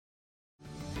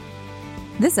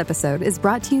This episode is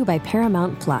brought to you by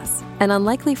Paramount Plus. An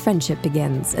unlikely friendship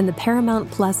begins in the Paramount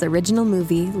Plus original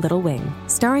movie Little Wing,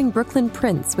 starring Brooklyn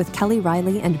Prince with Kelly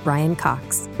Riley and Brian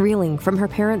Cox. Reeling from her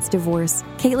parents' divorce,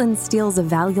 Caitlin steals a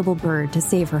valuable bird to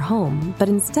save her home, but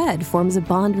instead forms a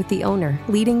bond with the owner,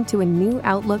 leading to a new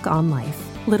outlook on life.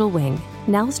 Little Wing,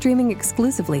 now streaming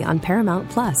exclusively on Paramount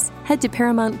Plus. Head to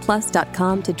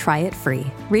ParamountPlus.com to try it free.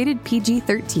 Rated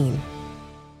PG-13.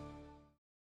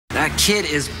 That kid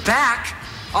is back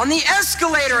on the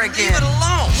escalator again. Leave it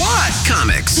alone. What?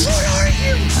 Comics. What are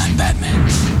you? I'm Batman.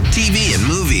 TV and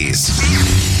movies.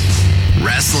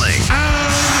 Wrestling.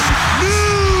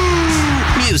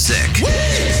 Music. We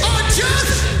are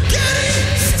just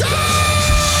getting started!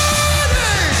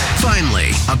 Finally,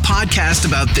 a podcast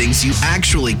about things you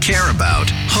actually care about,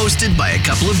 hosted by a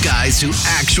couple of guys who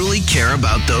actually care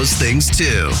about those things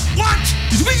too. What?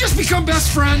 Did we just become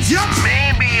best friends? Yep.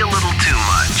 Maybe a little too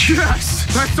much. Yes,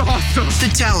 that's awesome.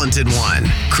 The talented one,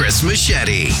 Chris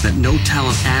Machete. That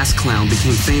no-talent ass clown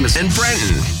became famous. And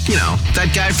Brenton, you know,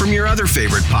 that guy from your other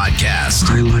favorite podcast.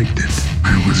 I liked it.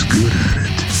 I was good at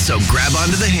it. So grab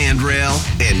onto the handrail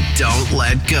and don't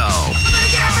let go.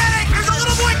 Get a medic! There's a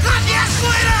little boy caught the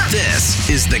escalator! This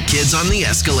is the Kids on the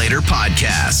Escalator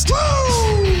podcast.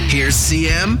 Woo! Here's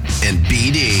CM and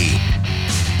BD.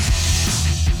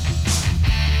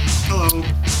 Hello.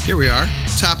 Here we are.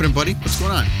 What's happening, buddy? What's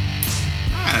going on?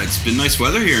 It's been nice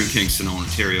weather here in Kingston,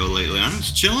 Ontario lately. I'm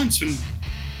just chilling. It's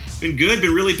been good.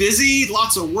 Been really busy.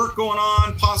 Lots of work going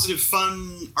on. Positive,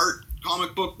 fun art,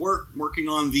 comic book work. Working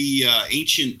on the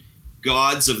Ancient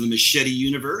Gods of the Machete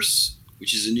Universe,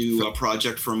 which is a new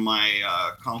project from my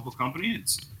comic book company.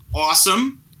 It's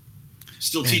awesome.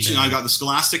 Still teaching. I got the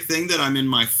Scholastic thing that I'm in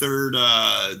my third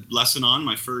lesson on.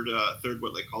 My third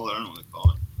what they call it. I don't know what they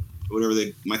call it.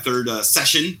 My third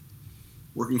session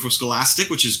working for Scholastic,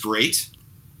 which is great.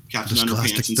 Captain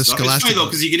Underpants and stuff. It's funny though,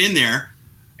 because you get in there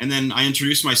and then I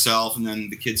introduce myself and then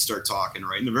the kids start talking,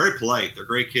 right? And they're very polite. They're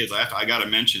great kids. I got to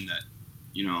mention that,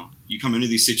 you know, you come into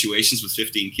these situations with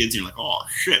 15 kids and you're like, oh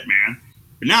shit, man.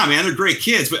 But now, man, they're great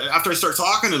kids. But after I start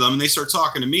talking to them and they start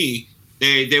talking to me,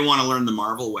 they want to learn the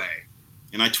Marvel way.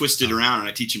 And I twist it around and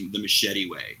I teach them the Machete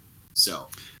way. So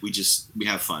we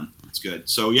have fun. It's good.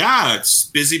 So yeah, it's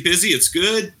busy. It's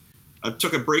good. I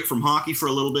took a break from hockey for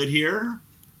a little bit here.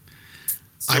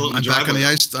 I'm back on the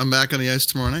ice. I'm back on the ice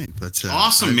tomorrow night. But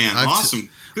awesome, man. Awesome.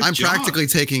 I'm practically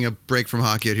taking a break from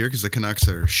hockey out here because the Canucks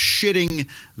are shitting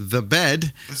the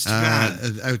bed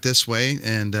out this way,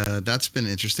 and that's been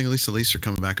interesting. At least the Leafs are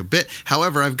coming back a bit.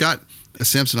 However, I've got a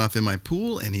Samsonov in my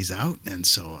pool, and he's out, and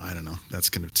so I don't know. That's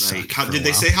going to suck. Did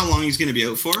they say how long he's going to be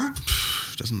out for?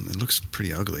 It looks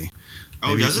pretty ugly.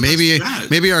 Oh, does it?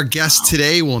 Maybe our guest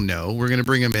today will know. We're going to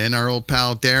bring him in. Our old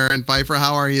pal Darrin Pfeiffer.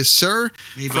 How are you, sir?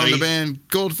 Hey, from the band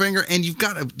Goldfinger, and you've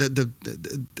got the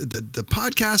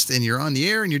podcast, and you're on the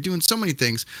air, and you're doing so many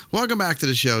things. Welcome back to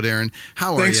the show, Darrin.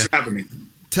 How are you? Thanks for having me.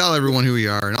 Tell everyone who you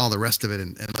are and all the rest of it,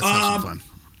 and let's have some fun.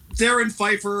 Darrin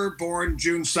Pfeiffer, born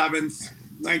June 7th,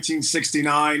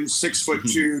 1969,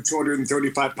 6'2",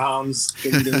 235 pounds.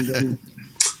 Ding, ding, ding.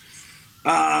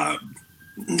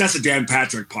 That's a Dan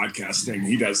Patrick podcast thing.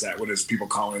 He does that when his people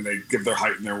call in, they give their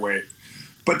height and their weight.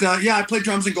 But I played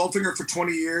drums in Goldfinger for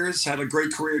 20 years. Had a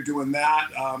great career doing that.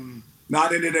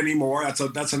 Not in it anymore.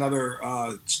 That's another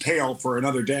tale for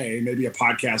another day. Maybe a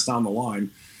podcast down the line.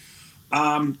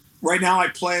 Right now, I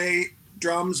play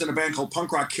drums in a band called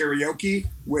Punk Rock Karaoke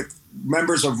with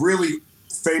members of really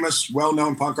famous,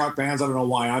 well-known punk rock bands. I don't know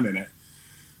why I'm in it.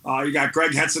 You got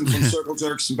Greg Hetson from Circle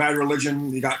Jerks and Bad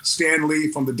Religion. You got Stan Lee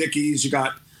from the Dickies. You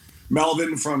got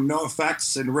Melvin from No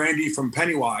Effects and Randy from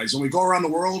Pennywise. And we go around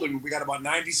the world and we got about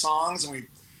 90 songs and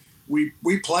we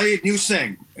play and you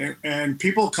sing. And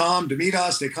people come to meet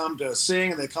us. They come to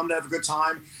sing and they come to have a good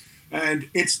time. And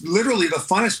it's literally the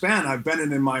funnest band I've been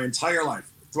in my entire life,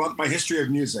 throughout my history of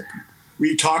music.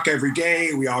 We talk every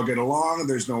day. We all get along.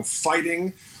 There's no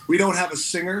fighting. We don't have a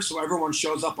singer, so everyone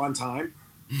shows up on time.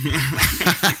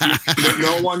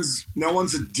 no one's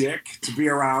a dick to be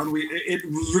around. It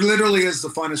literally is the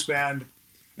funnest band,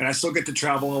 and I still get to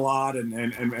travel a lot and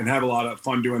have a lot of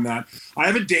fun doing that. I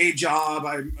have a day job.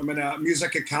 I'm a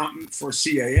music accountant for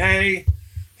CAA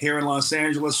here in Los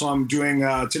Angeles. So I'm doing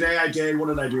today. What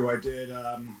did I do? I did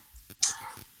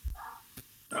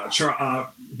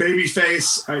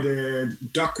Babyface. I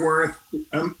did Duckworth,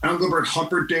 Engelbert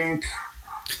Humperdinck.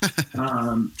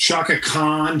 Chaka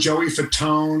Khan, Joey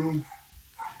Fatone,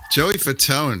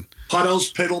 Puddles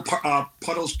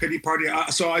Pity Party.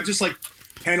 So I just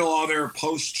handle all their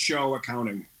post-show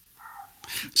accounting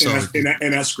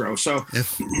in escrow. So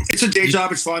it's a day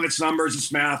job. It's fun. It's numbers.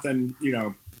 It's math, and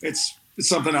it's it's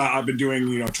something I've been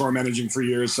doing, tour managing for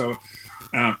years. So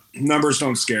numbers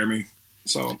don't scare me.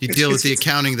 So you deal with the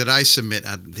accounting that I submit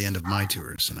at the end of my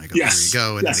tours, and I go, yes, there you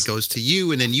go, and yes. then it goes to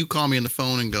you, and then you call me on the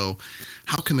phone and go,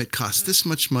 how come it costs this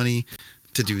much money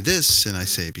to do this? And I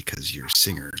say, because your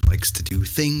singer likes to do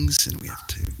things, and we have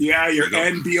to. Yeah, your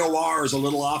NBOR is a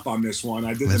little off on this one.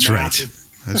 I did That's the right.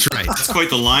 math. That's right. That's quite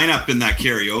the lineup in that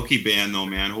karaoke band, though,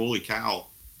 man. Holy cow.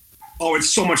 Oh, it's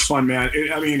so much fun, man.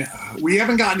 We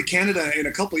haven't gotten to Canada in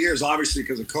a couple of years, obviously,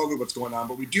 because of COVID, what's going on.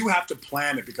 But we do have to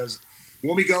plan it, because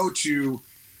when we go to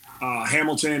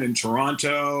Hamilton and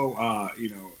Toronto,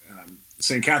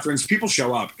 St. Catharines, people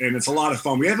show up, and it's a lot of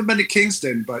fun. We haven't been to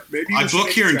Kingston, but maybe I book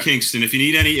here in Kingston. If you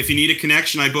need a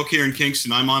connection, I book here in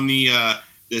Kingston. I'm on the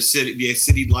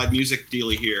city live music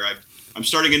dealie here. I'm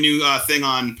starting a new thing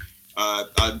on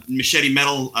Machete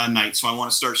Metal night, so I want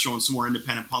to start showing some more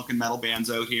independent punk and metal bands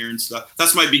out here and stuff.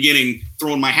 That's my beginning,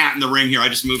 throwing my hat in the ring here. I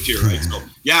just moved here, right? So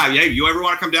yeah. You ever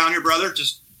want to come down here, brother?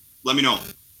 Just let me know.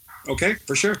 Okay,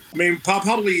 for sure. I mean,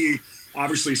 probably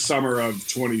obviously summer of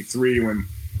 23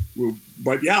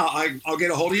 but yeah, I'll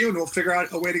get a hold of you and we'll figure out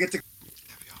a way to get to.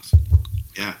 That'd be awesome.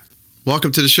 Yeah.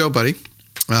 Welcome to the show, buddy.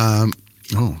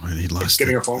 He lost.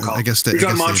 Getting a phone call. I guess we've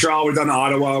done Montreal, we've done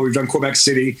Ottawa, we've done Quebec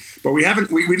City, but we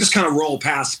haven't. We just kind of roll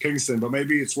past Kingston, but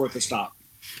maybe it's worth a stop.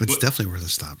 It's definitely worth a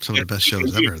stop. Some of the best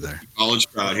shows ever there. College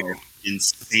crowd here,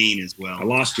 insane as well. I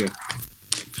lost you.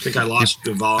 I think I lost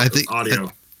the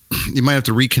audio. You might have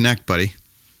to reconnect, buddy.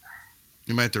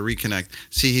 You might have to reconnect.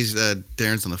 See,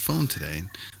 Darren's on the phone today.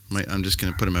 I'm just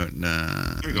going to put him out.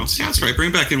 There you go. Yeah, that's right. Bring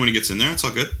him back in when he gets in there. It's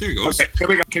all good. There he goes. Okay, here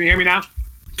we go. Can you hear me now?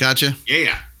 Gotcha.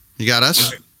 Yeah. You got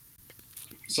us? Okay.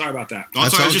 Sorry about that.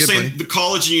 Also, I was just saying, the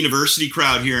college and university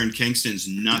crowd here in Kingston's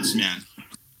nuts, man.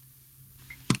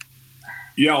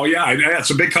 Yeah,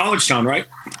 it's a big college town, right?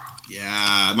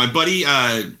 Yeah. My buddy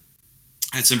had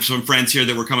some friends here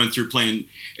that were coming through playing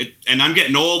it, and I'm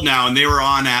getting old now, and they were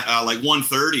on at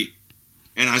 1:30.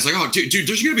 And I was like, oh, dude,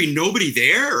 there's going to be nobody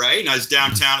there, right? And I was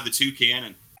downtown at the Toucan,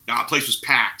 and the place was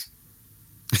packed.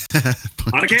 And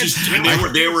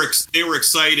they were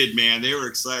excited, man. They were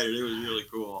excited. It was really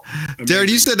cool. Darren,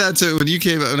 you said that too when you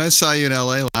came. When I saw you in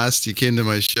LA last, you came to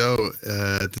my show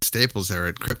at the Staples there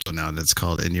at Crypto now. That's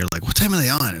called. And you're like, what time are they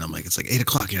on? And I'm like, it's like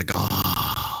 8:00. You're like,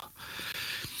 oh,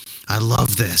 I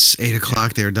love this.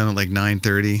 8:00. They were done at like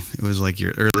 9:30. It was like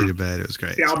you're early to bed. It was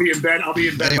great. Yeah, I'll be in bed.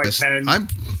 Anyways, by 10.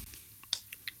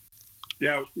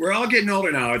 Yeah, we're all getting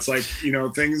older now. It's like,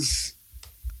 things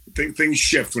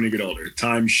shift when you get older.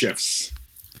 Time shifts.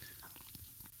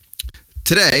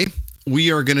 Today,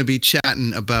 we are going to be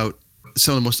chatting about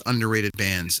some of the most underrated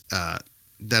bands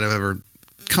that have ever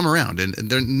come around. And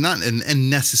they're not in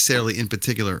necessarily in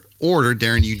particular order.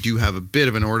 Darren, you do have a bit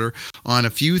of an order on a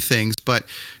few things, but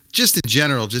just in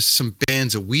general, just some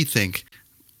bands that we think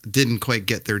didn't quite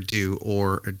get their due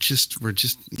or were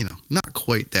just not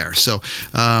quite there. So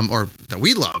or that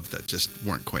we love that just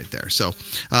weren't quite there. So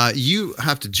you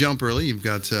have to jump early. You've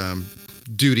got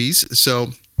duties.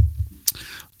 So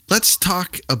let's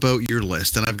talk about your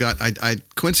list. And I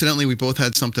coincidentally, we both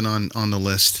had something on the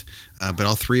list, but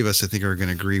all three of us, I think, are going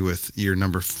to agree with your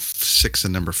number 6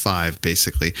 and number 5,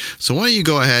 basically. So why don't you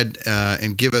go ahead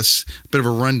and give us a bit of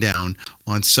a rundown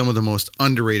on some of the most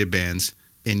underrated bands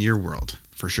in your world,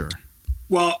 for sure.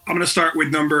 Well, I'm going to start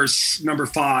with number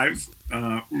 5,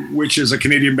 which is a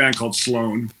Canadian band called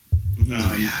Sloan.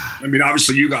 I mean,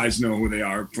 obviously, you guys know who they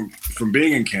are from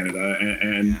being in Canada,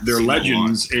 and they're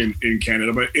legends in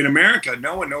Canada. But in America,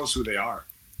 no one knows who they are.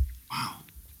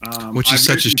 Wow. Which is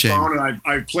such a shame. Sloan, and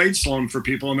I've played Sloan for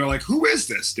people, and they're like, "Who is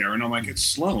this, Darren?" I'm like, "It's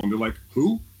Sloan." They're like,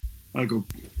 "Who?" I go,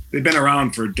 "They've been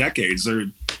around for decades. They're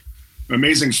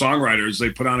amazing songwriters. They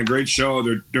put on a great show.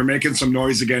 They're making some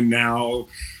noise again now."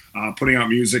 Putting out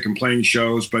music and playing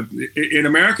shows, but in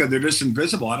America, they're just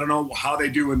invisible. I don't know how they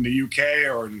do in the UK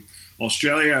or in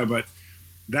Australia, but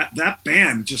that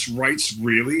band just writes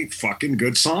really fucking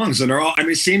good songs, and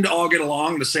they seem to all get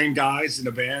along. The same guys in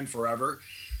the band forever,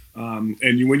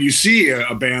 and when you see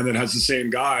a band that has the same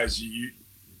guys,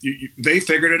 they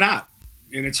figured it out,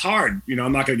 and it's hard.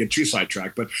 I'm not going to get too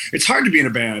sidetracked, but it's hard to be in a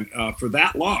band for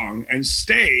that long and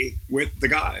stay with the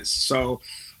guys. So.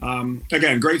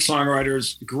 Again, great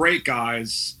songwriters, great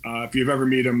guys. If you've ever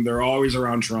met them, they're always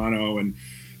around Toronto, and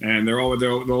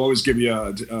they'll always give you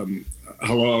a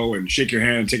hello and shake your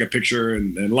hand and take a picture.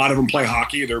 And a lot of them play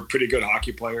hockey. They're pretty good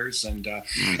hockey players. And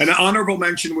an honorable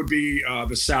mention would be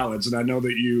the Salads. And I know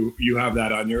that you have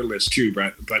that on your list too,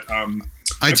 Brett. But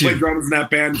I played drums in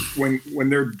that band when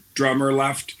their drummer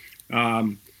left.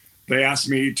 They asked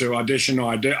me to audition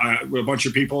with a bunch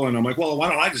of people, and I'm like, well, why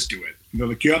don't I just do it? they're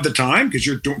like, you have the time? Because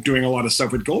you're doing a lot of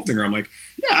stuff with Goldfinger. I'm like,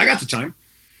 yeah, I got the time.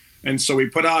 And so we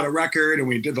put out a record and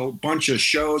we did a bunch of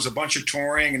shows, a bunch of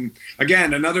touring. And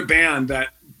again, another band that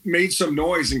made some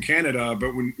noise in Canada,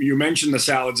 but when you mention the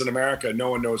Salads in America,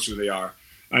 no one knows who they are.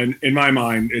 And in my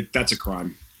mind, that's a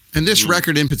crime. And this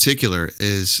record in particular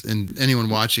is, and anyone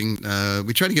watching,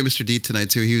 we tried to get Mr. D tonight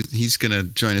too. He's going to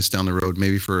join us down the road,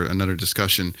 maybe for another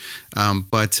discussion.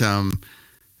 But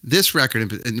this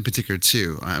record in particular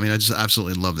too, I mean, I just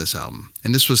absolutely love this album.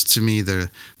 And this was to me the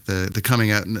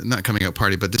coming out, not coming out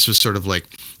party, but this was sort of like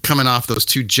coming off those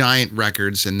two giant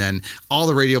records, and then all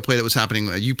the radio play that was happening.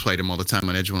 You played them all the time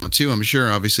on Edge 102, I'm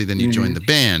sure. Obviously, then you joined the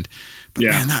band. But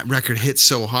man, that record hit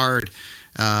so hard.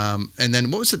 And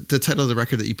then what was the title of the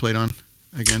record that you played on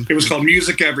again? It was called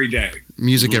Music Every Day.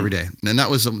 Music Every Day. And that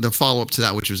was the follow-up to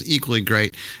that, which was equally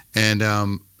great. And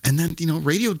then,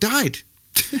 radio died.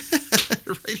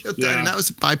 Radio died, and that was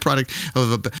a byproduct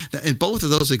of and both of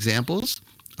those examples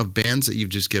of bands that you've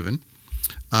just given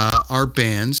are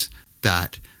bands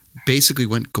that basically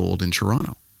went gold in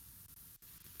Toronto.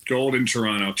 Gold in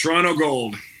Toronto. Toronto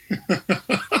gold.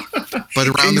 But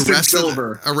around the rest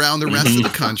of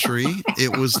the country,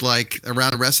 it was like it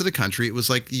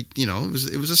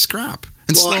was a scrap.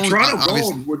 And well, Toronto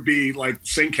gold would be like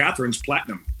St. Catharines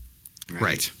platinum.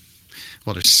 Right.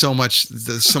 Well, there's so much of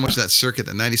that circuit,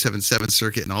 the 97.7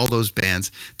 circuit, and all those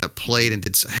bands that played and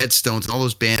did Headstones, and all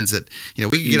those bands that, we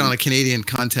could get on a Canadian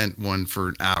content one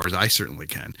for hours. I certainly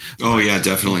can. Oh, yeah,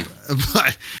 definitely.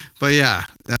 But yeah,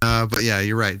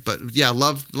 you're right. But yeah,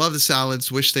 love the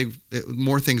Salads. Wish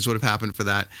more things would have happened for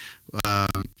that.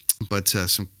 But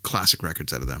some classic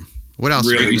records out of them. What else?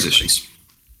 Great musicians.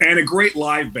 And a great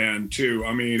live band, too.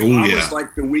 I mean, I was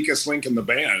like the weakest link in the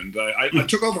band. I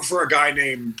took over for a guy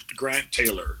named Grant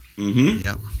Taylor,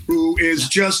 who is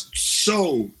just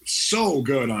so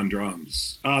good on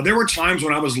drums. There were times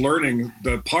when I was learning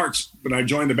the parts when I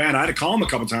joined the band. I had to call him a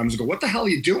couple times and go, "What the hell are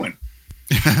you doing?"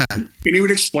 And he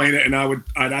would explain it, and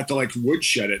I'd have to like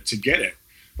woodshed it to get it.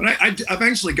 But I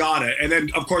eventually got it. And then,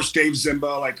 of course, Dave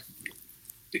Zimba, like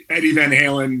Eddie Van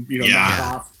Halen,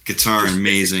 knockoff. Guitar,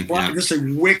 amazing. Just a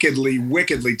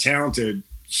wickedly talented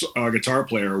guitar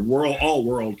player, all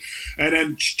world. And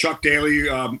then Chuck Daly,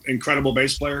 incredible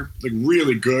bass player, like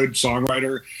really good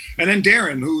songwriter. And then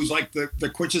Darrin, who's like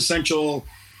the quintessential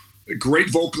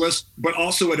great vocalist, but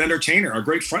also an entertainer, a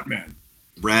great frontman.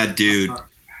 Rad dude.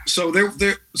 So there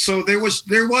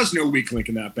was no weak link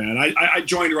in that band. I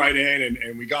joined right in,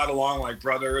 and we got along like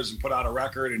brothers and put out a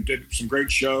record and did some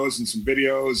great shows and some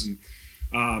videos and.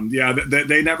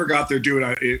 They never got their due.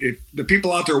 If the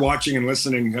people out there watching and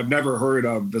listening have never heard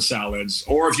of the Salads,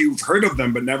 or if you've heard of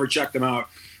them but never checked them out,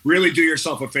 really do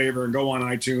yourself a favor and go on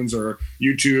iTunes or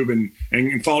YouTube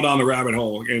and fall down the rabbit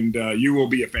hole, and you will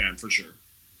be a fan for sure.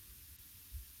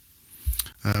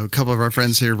 A couple of our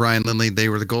friends here, Ryan Lindley, they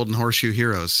were the Golden Horseshoe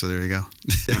Heroes. So there you go.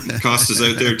 Costa's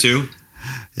out there too.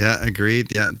 Yeah,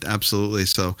 agreed. Yeah, absolutely.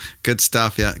 So good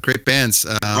stuff. Yeah, great bands.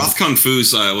 Roth Kung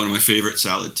Fu's one of my favorite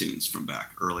Salad tunes from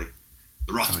back early.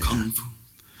 The Roth Kung Fu.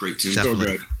 Great tune.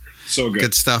 Definitely. So good.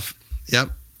 Good stuff. Yep.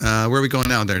 Where are we going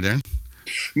now there, Darren?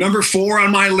 Number 4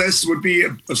 on my list would be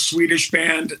a Swedish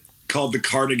band called the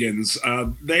Cardigans.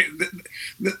 A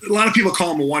lot of people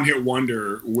call them a one-hit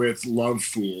wonder with Love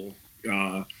Fool.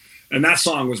 And that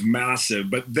song was massive.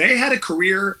 But they had a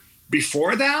career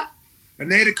before that.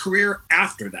 And they had a career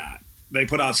after that. They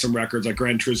put out some records like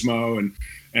Gran Turismo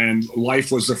and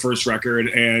Life was the first record.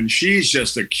 And she's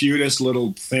just the cutest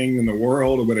little thing in the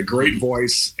world with a great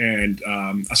voice. And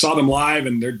I saw them live,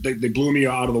 and they blew me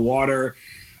out of the water.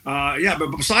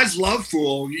 But besides Love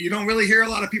Fool, you don't really hear a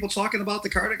lot of people talking about the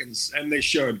Cardigans. And they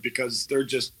should, because they're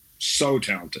just so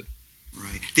talented.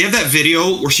 Right. They have that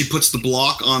video where she puts the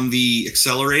block on the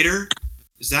accelerator.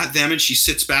 Is that them? And she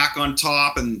sits back on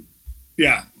top and...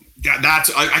 Yeah. Yeah,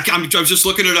 I'm just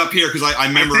looking it up here because I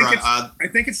remember. I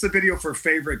think it's the video for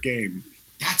Favorite Game.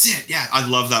 That's it. Yeah, I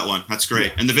love that one. That's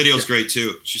great, and the video's great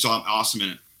too. She's awesome in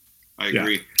it. I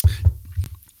agree.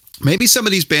 Maybe some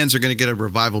of these bands are going to get a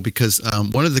revival because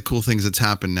one of the cool things that's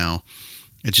happened now,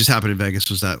 it just happened in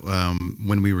Vegas, was that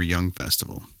When We Were Young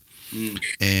festival,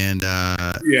 and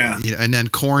and then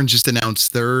Korn just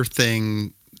announced their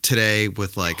thing today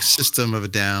with like System of a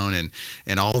Down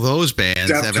and all those bands,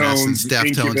 Evanescence,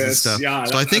 Deftones and stuff. Yeah,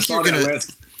 so I think you're gonna,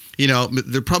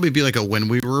 there'll probably be like a When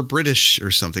We Were British or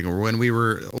something, or When We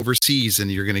Were Overseas,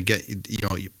 and you're gonna get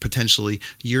potentially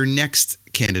your next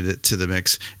candidate to the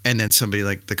mix, and then somebody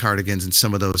like the Cardigans and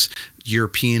some of those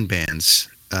European bands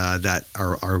that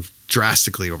are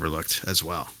drastically overlooked as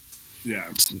well. Yeah,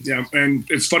 and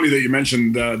it's funny that you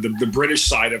mentioned the British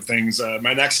side of things.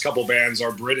 My next couple bands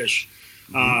are British.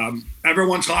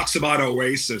 Everyone talks about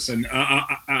Oasis, and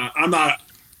I'm not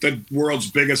the world's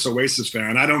biggest Oasis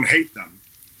fan. I don't hate them.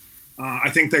 I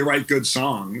think they write good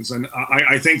songs, and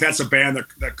I think that's a band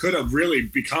that could have really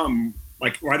become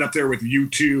like right up there with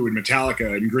U2 and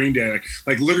Metallica and Green Day,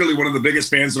 like literally one of the biggest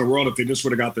bands in the world if they just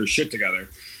would have got their shit together.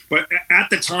 But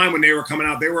at the time when they were coming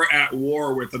out, they were at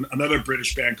war with another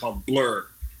British band called Blur.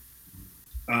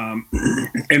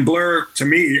 And Blur, to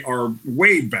me, are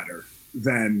way better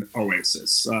than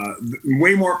Oasis.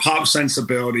 Way more pop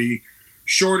sensibility,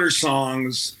 shorter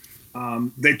songs.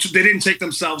 They didn't take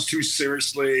themselves too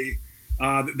seriously.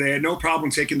 They had no problem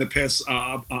taking the piss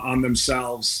on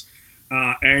themselves.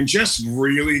 And just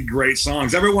really great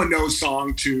songs. Everyone knows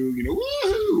Song 2,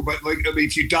 woohoo! But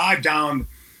if you dive down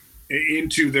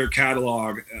into their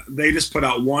catalog, they just put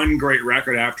out one great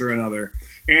record after another.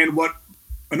 And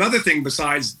another thing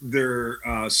besides their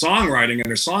songwriting and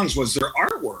their songs was their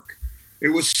artwork. It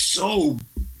was so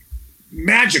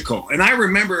magical. And I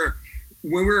remember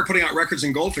when we were putting out records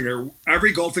in Goldfinger,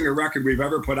 every Goldfinger record we've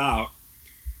ever put out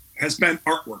has been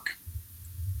artwork.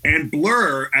 And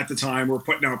Blur at the time were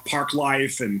putting out Park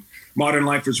Life and Modern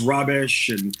Life is Rubbish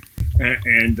and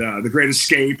The Great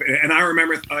Escape. And I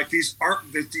remember like these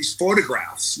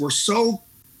photographs were so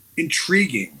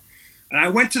intriguing. And I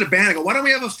went to the band and go, why don't we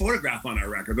have a photograph on our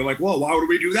record? They're like, well, why would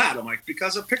we do that? I'm like,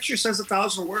 because a picture says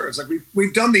 1,000 words. Like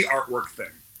we've done the artwork thing.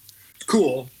 It's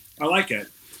cool. I like it.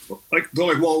 Like they're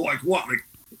like, well, like what? Like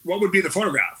what would be the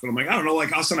photograph? And I'm like, I don't know,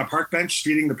 like us on a park bench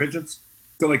feeding the pigeons.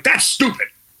 They're like, that's stupid.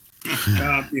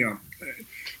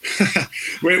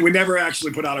 We never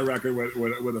actually put out a record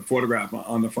with a photograph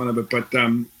on the front of it. But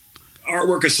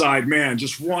artwork aside, man,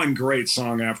 just one great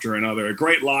song after another. A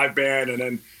great live band, and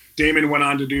then Damon went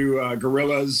on to do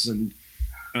Gorillaz, and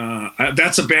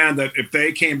that's a band that if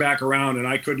they came back around and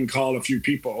I couldn't call a few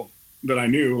people that I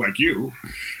knew, like you,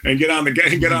 and get on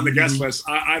the guest list,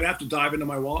 I'd have to dive into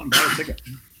my wallet and buy a ticket.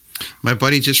 My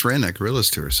buddy just ran that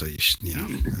Gorillaz tour, so it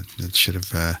should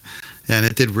have, and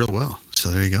it did real well. So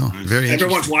there you go. Very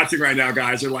Everyone's watching right now,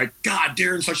 guys. They're like, God,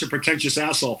 Darrin's such a pretentious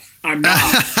asshole. I'm not.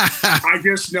 I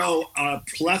just know a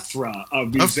plethora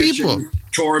of musicians,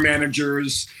 tour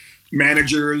managers,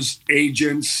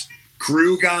 agents,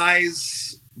 crew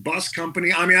guys, bus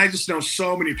company. I mean, I just know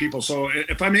so many people. So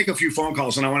if I make a few phone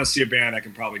calls and I want to see a band, I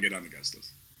can probably get on the guest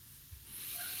list.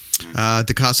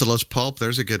 De Casa Los Pulp,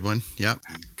 there's a good one. Yep.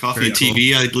 Coffee and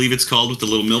TV, I believe it's called, with the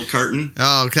little milk carton.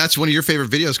 Oh, that's one of your favorite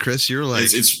videos, Chris. You're like,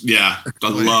 I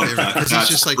love that. That's he's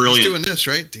just like, brilliant. He's doing this,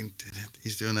 right?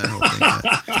 He's doing that whole thing.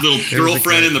 Little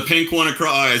girlfriend in the pink one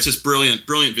across. It's just brilliant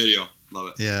video. Love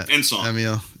it. Yeah. And song.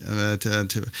 Emil,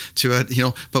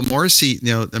 but Morrissey,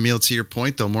 Emil, to your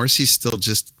point though, Morrissey's still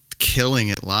just killing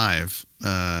it live.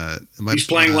 He's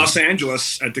playing Los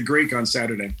Angeles at the Greek on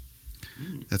Saturday.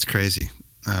 That's crazy.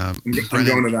 I'm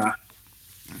going to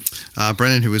that.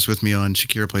 Brennan, who was with me on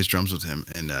Shakira Plays Drums with him,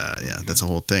 and that's a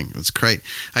whole thing. It was great.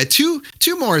 I had two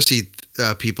Morrissey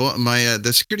people. My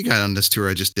the security guy on this tour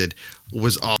I just did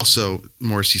was also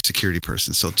Morrissey security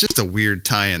person, so just a weird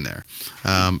tie in there.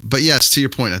 But yes, to your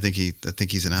point, I think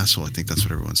he's an asshole. I think that's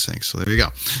what everyone's saying. So there you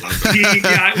go.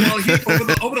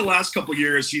 Over the last couple of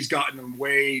years, he's gotten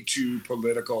way too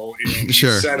political. And he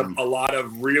said a lot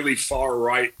of really far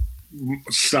right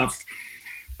stuff.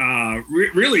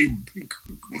 Really,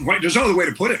 there's no other way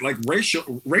to put it. Like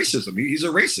racism. He's a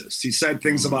racist. He said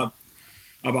things about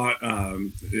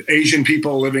Asian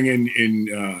people living in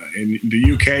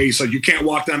the UK. So you can't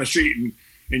walk down the street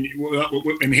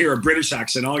and hear a British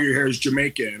accent. All you hear is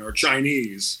Jamaican or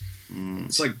Chinese.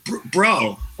 It's like,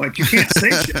 bro, like you can't say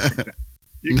shit like that.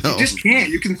 You just can't.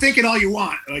 You can think it all you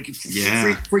want. Like it's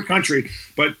free country,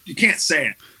 but you can't say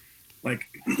it. Like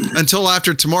until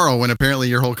after tomorrow, when apparently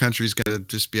your whole country's going to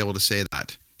just be able to say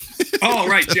that. Oh,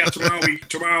 right. Yeah.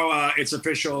 Tomorrow it's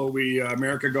official.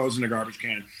 America goes in the garbage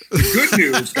can. The good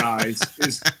news, guys,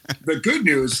 is the good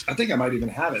news. I think I might even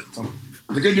have it.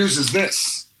 The good news is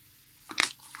this.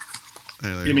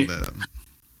 Give me that up.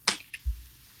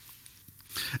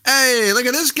 Hey, look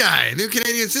at this guy, new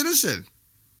Canadian citizen.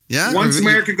 Yeah. Once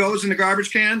America goes in the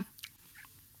garbage can,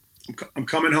 I'm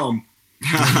coming home.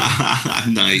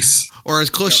 Nice. Or as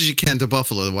close as you can to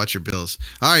Buffalo to watch your Bills.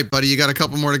 All right, buddy, you got a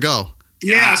couple more to go.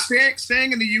 Yeah,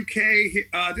 staying in the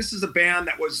UK. This is a band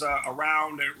that was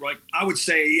around, like I would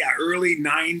say, early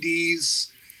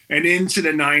 '90s and into the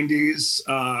 '90s,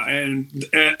 and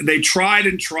they tried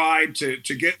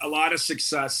to get a lot of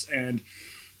success, and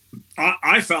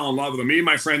I fell in love with them. Me and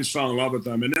my friends fell in love with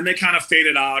them, and then they kind of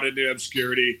faded out into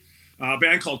obscurity. A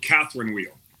band called Catherine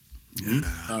Wheel.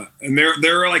 Yeah. And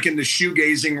they're like in the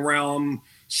shoegazing realm,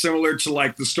 similar to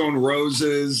like the Stone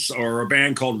Roses or a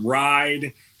band called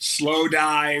Ride, Slow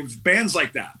Dive, bands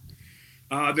like that.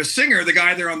 The singer, the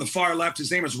guy there on the far left,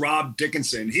 his name is Rob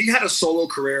Dickinson. He had a solo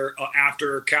career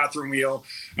after Catherine Wheel,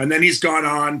 and then he's gone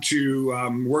on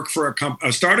to work for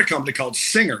start a company called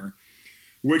Singer,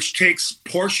 which takes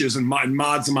Porsches and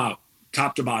mods them out,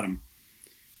 top to bottom.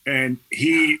 And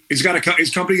he's got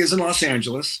his company is in Los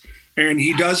Angeles, and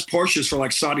he does Porsches for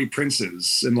like Saudi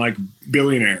princes and like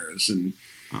billionaires, and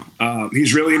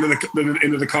he's really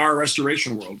into the car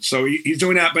restoration world. So he's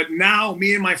doing that. But now,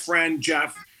 me and my friend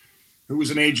Jeff, who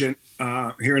was an agent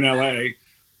here in LA,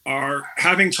 are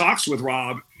having talks with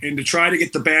Rob and to try to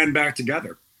get the band back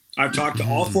together. I've talked to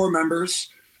all 4 members.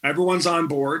 Everyone's on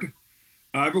board.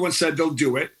 Everyone said they'll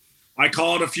do it. I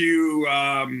called a few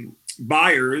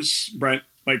buyers, Brent,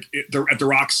 like at the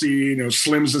Roxy,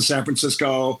 Slims in San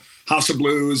Francisco, House of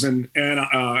Blues, and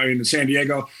in San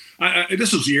Diego.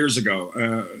 This was years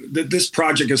ago. This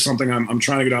project is something I'm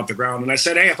trying to get off the ground. And I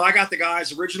said, hey, if I got the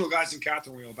original guys in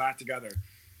Catherine Wheel back together,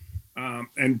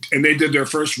 and they did their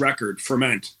first record,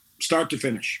 Ferment, start to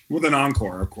finish, with an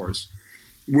encore, of course,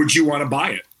 would you want to buy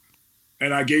it?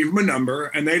 And I gave them a number,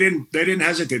 and they didn't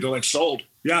hesitate. They're like, sold.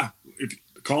 Yeah,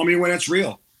 call me when it's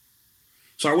real.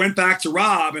 So I went back to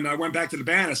Rob, and I went back to the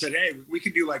band. I said, hey, we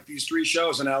could do like these 3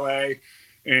 shows in LA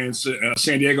and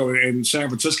San Diego and San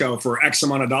Francisco for X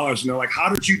amount of dollars. And they're like, how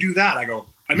did you do that? I go,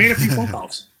 I made a few phone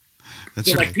calls.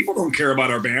 They're like, people don't care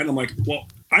about our band. I'm like, well,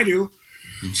 I do.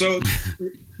 So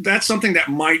that's something that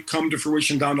might come to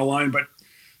fruition down the line. But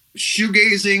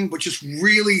shoegazing, but just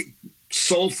really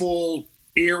soulful,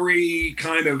 eerie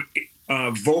kind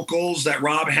of vocals that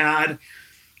Rob had,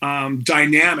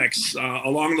 dynamics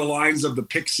along the lines of the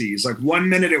Pixies. Like 1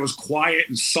 minute it was quiet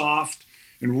and soft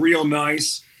and real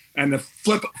nice, and the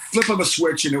flip of a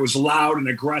switch and it was loud and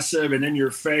aggressive and in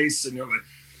your face, and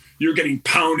you're getting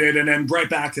pounded, and then right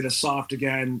back to the soft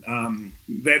again.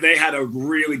 They had a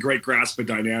really great grasp of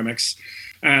dynamics,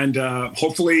 and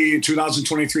hopefully in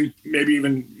 2023, maybe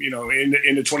even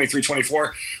into 23,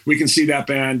 24, we can see that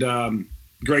band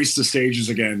grace the stages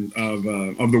again of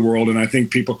the world, and I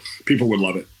think people would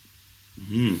love it.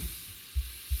 Mm-hmm.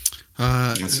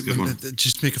 That's a good one.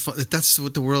 Just make a phone. That's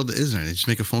what the world is, right? Just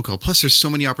make a phone call. Plus, there's so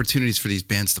many opportunities for these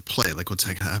bands to play. Like what's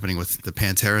happening with the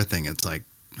Pantera thing. It's like,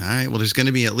 all right, well, there's going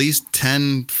to be at least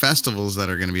 10 festivals that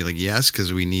are going to be like, yes,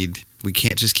 because we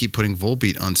can't just keep putting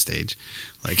Volbeat on stage.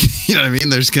 Like, you know what I mean?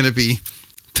 There's going to be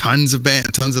tons of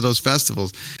those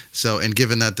festivals. So, and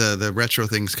given that the retro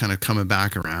thing's kind of coming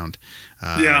back around,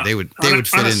 they would fit in.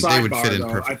 They would fit in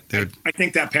perfect. I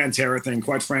think that Pantera thing,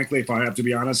 quite frankly, if I have to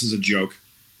be honest, is a joke.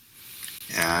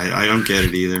 Yeah, I don't get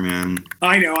it either, man.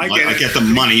 I know, I get it. I get the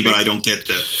money, but I don't get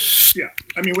the. Yeah,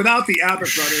 I mean, without the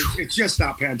Abbott brothers, it's just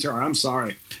not Pantera. I'm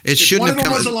sorry. It shouldn't have come. If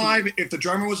one of them was alive, if the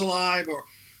drummer was alive, or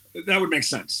that would make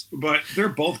sense. But they're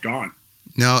both gone.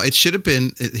 No, it should have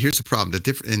been. Here's the problem.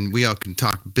 And we all can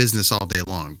talk business all day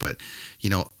long, but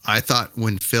I thought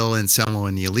when Phil Anselmo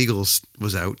and the Illegals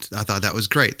was out, I thought that was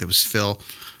great. There was Phil,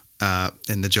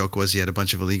 and the joke was he had a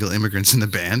bunch of illegal immigrants in the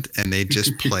band, and they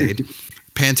just played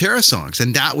Pantera songs,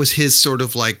 and that was his sort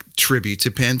of like tribute to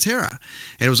Pantera,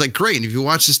 and it was like great. And if you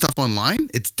watch this stuff online,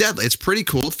 it's deadly. It's pretty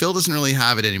cool. Phil doesn't really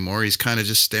have it anymore. He's kind of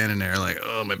just standing there like,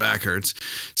 oh, my back hurts.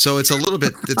 So it's a little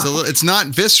bit. It's not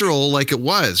visceral like it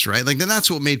was, right? Like then that's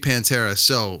what made Pantera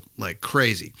so like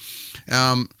crazy.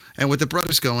 And with the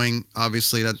brothers going,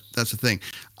 obviously that's the thing.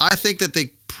 I think that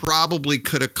they probably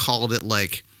could have called it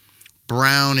like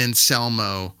Brown and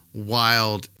Selmo,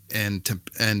 Wild and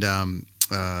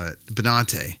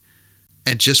Benante,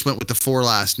 and just went with the 4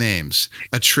 last names,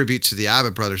 a tribute to the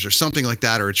Abbott brothers or something like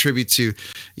that, or a tribute to,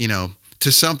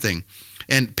 to something.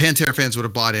 And Pantera fans would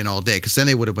have bought in all day, because then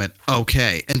they would have went,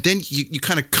 okay. And then you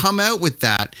kind of come out with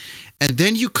that, and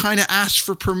then you kind of ask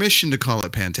for permission to call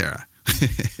it Pantera.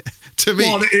 To me.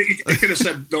 Well, it could have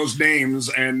said those names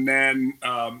and then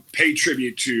pay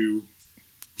tribute to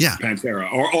Pantera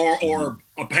or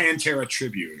a Pantera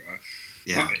tribute.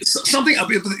 Yeah, something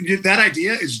that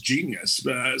idea is genius.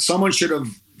 Someone should have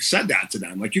said that to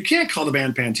them. Like, you can't call the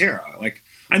band Pantera. Like,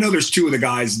 I know there's 2 of the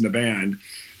guys in the band,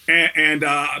 and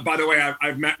by the way,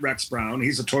 I've met Rex Brown.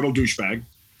 He's a total douchebag.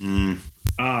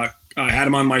 I had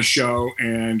him on my show,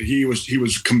 and he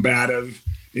was combative.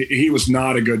 He was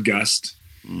not a good guest.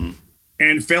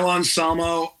 And Phil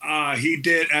Anselmo, he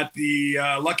did at the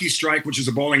Lucky Strike, which is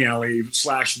a bowling alley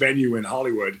 / venue in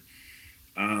Hollywood.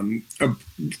 A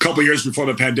couple of years before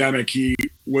the pandemic, he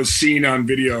was seen on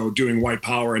video doing white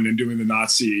power and then doing the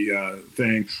Nazi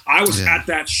thing. I was at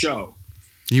that show.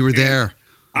 You were there.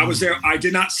 I was there. I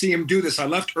did not see him do this. I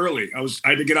left early. I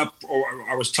had to get up, or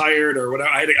I was tired, or whatever.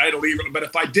 I had to leave. But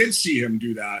if I did see him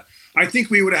do that, I think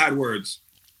we would have had words.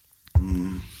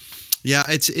 Yeah,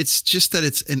 it's just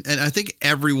that and I think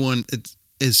everyone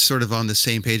is sort of on the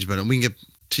same page about it. We can get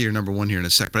to your number one here in a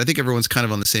sec, but I think everyone's kind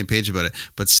of on the same page about it.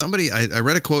 But somebody, I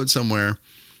read a quote somewhere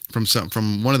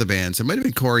from one of the bands. It might have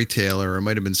been Corey Taylor, or it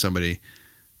might have been somebody,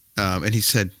 and he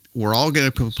said, "We're all going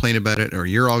to complain about it, or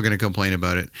you're all going to complain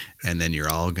about it, and then you're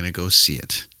all going to go see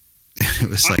it." It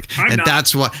was like,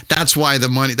 that's why the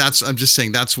money. I'm just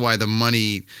saying that's why the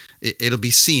money. It'll be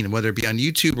seen, whether it be on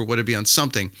YouTube or whether it be on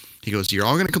something. He goes, "You're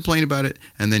all going to complain about it,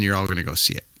 and then you're all going to go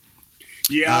see it."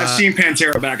 Yeah, I've seen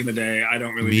Pantera back in the day. I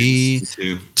don't really. Me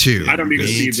too. I don't need to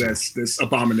see this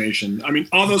abomination. I mean,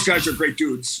 all those guys are great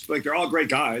dudes. Like, they're all great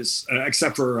guys,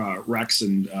 except for Rex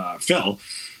and Phil.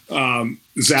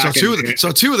 Zach.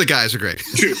 So two of the guys are great.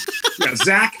 Two. Yeah,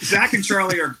 Zach and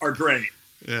Charlie are great.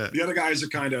 Yeah. The other guys are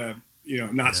kind of,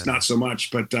 not so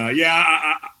much. But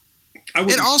I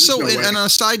would. And also, and on a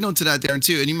side note to that, Darren,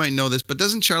 too, and you might know this, but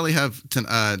doesn't Charlie have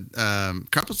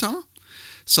carpal tunnel?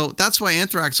 So that's why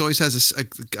Anthrax always has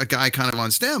a guy kind of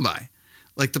on standby,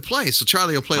 like to play. So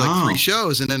Charlie will play like 3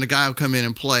 shows, and then the guy will come in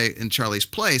and play in Charlie's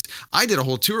place. I did a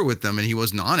whole tour with them, and he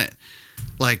wasn't on it.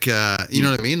 Like, you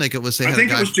know what I mean? Like, it was. I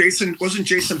think it was Jason. Wasn't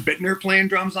Jason Bittner playing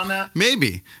drums on that?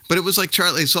 Maybe, but it was like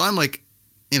Charlie. So I'm like,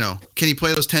 can he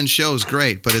play those 10 shows?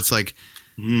 Great, but it's like,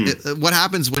 what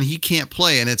happens when he can't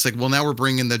play? And it's like, well, now we're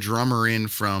bringing the drummer in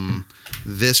from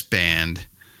this band.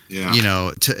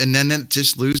 Yeah. And then it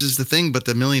just loses the thing, but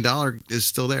the $1 million is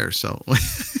still there. So,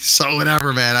 so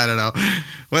whatever, man. I don't know.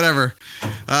 Whatever.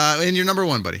 And your number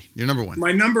one, buddy. Your number one.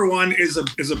 My number one is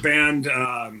a band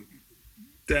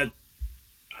that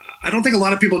I don't think a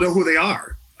lot of people know who they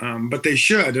are, but they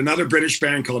should. Another British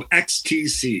band called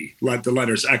XTC, like the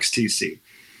letters XTC.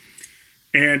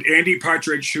 And Andy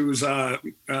Partridge, who's all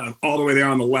the way there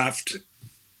on the left,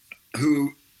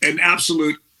 who an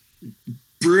absolute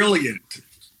brilliant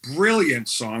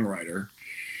songwriter.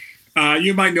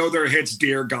 You might know their hits,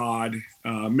 "Dear God,"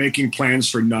 "Making Plans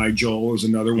for Nigel" is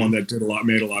another one that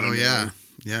made a lot of. Oh yeah.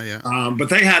 But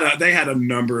they had a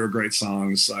number of great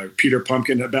songs. Peter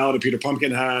Pumpkin, Ballad of Peter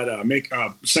Pumpkinhead,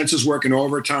 Senses Working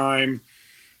Overtime,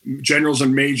 Generals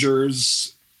and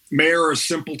Majors. Mayor or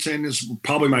Simpleton is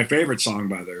probably my favorite song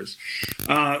by theirs.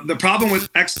 The problem with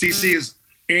XTC is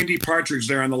Andy Partridge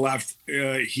there on the left.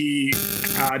 He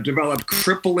developed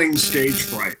crippling stage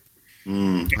fright.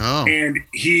 And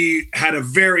he had a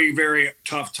very, very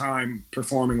tough time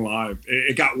performing live.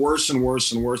 It got worse and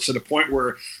worse and worse to the point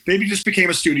where they just became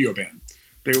a studio band.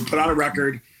 They would put out a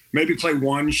record, maybe play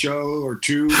 1 show or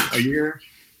 2 a year,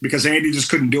 because Andy just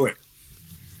couldn't do it.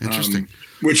 Interesting.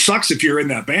 Which sucks if you're in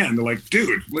that band. They're like,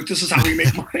 dude, look, this is how we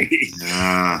make money.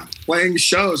 Playing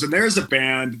shows. And there's a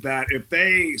band that if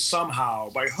they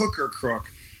somehow, by hook or crook,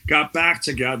 got back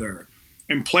together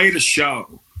and played a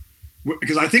show,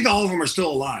 because I think all of them are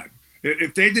still alive.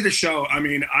 If they did a show, I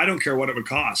mean, I don't care what it would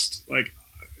cost. Like,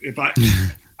 if I'd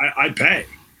pay.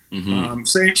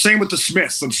 Same with the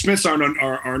Smiths. The Smiths are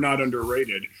not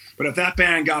underrated. But if that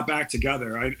band got back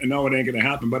together, I know it ain't going to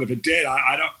happen. But if it did,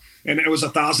 I don't. And it was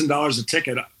 $1,000 a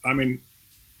ticket. I mean,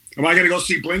 am I going to go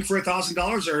see Blink for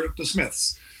 $1,000 or the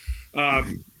Smiths?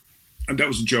 And that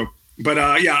was a joke. But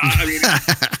yeah, I mean,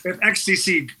 if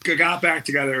XTC got back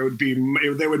together, they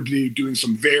would be doing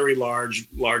some very large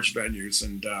venues.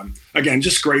 And again,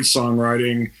 just great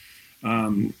songwriting.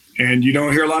 And you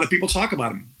don't hear a lot of people talk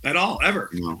about them at all,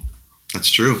 ever. No, that's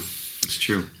true. It's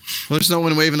true. Well, there's no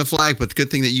one waving the flag, but the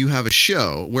good thing that you have a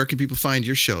show. Where can people find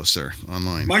your show, sir,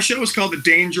 online? My show is called The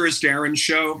Dangerous Darrin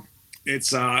Show.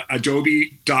 It's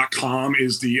adobe.com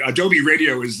Adobe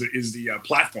Radio is the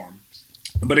platform,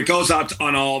 but it goes out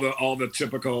on all the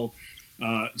typical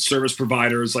service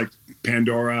providers like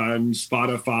Pandora and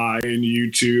Spotify and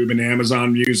YouTube and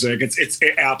Amazon Music. It's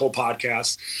Apple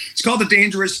Podcasts. It's called The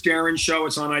Dangerous Darrin Show.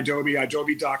 It's on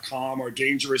adobe.com or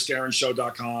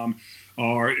dangerousdarrinshow.com.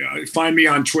 Or find me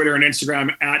on Twitter and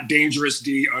Instagram at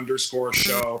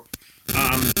dangerousd_show.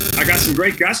 I got some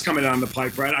great guests coming on the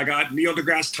pipe, right? I got Neil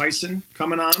deGrasse Tyson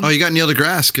coming on. Oh, you got Neil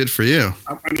deGrasse. Good for you.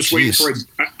 I'm just waiting for it.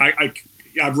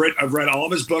 I've read all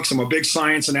of his books. I'm a big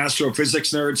science and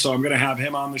astrophysics nerd, so I'm going to have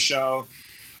him on the show.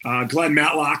 Glenn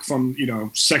Matlock from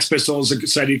Sex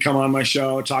Pistols said he'd come on my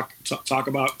show, talk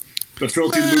about the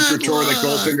Filthy Lucre tour that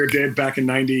Goldfinger did back in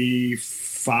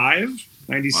 95,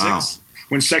 96. Wow.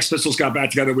 When Sex Pistols got back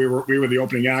together, we were the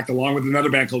opening act, along with another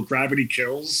band called Gravity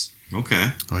Kills. Okay.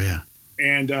 Oh yeah.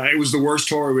 And it was the worst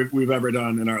tour we've ever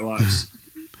done in our lives.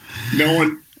 No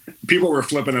one people were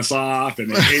flipping us off and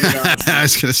they hated us. I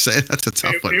was going to say, that's a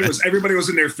tough one. Everybody was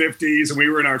in their 50s and we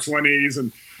were in our 20s.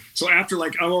 And so after,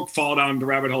 like, I won't fall down the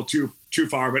rabbit hole too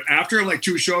far, but after like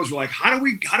 2 shows, we're like, how do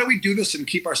we do this and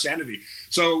keep our sanity?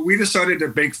 So we decided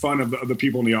to make fun of the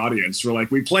people in the audience. We're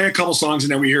like, we play a couple songs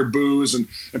and then we hear boos and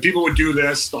people would do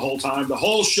this the whole time, the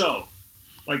whole show.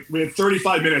 Like, we had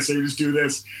 35 minutes, they would just do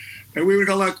this. And we would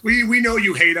go, look, we know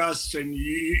you hate us and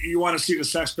you want to see the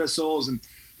Sex Pistols,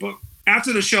 but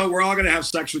after the show, we're all going to have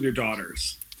sex with your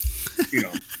daughters. You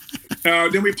know.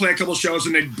 Then we play a couple shows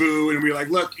and they'd boo, and we're like,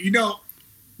 look, we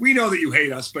know that you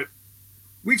hate us, but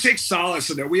we take solace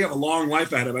in that we have a long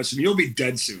life ahead of us and you'll be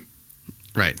dead soon.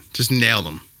 Right. Just nail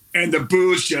them. And the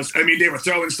boos they were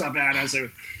throwing stuff at us.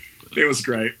 It was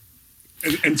great.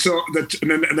 And so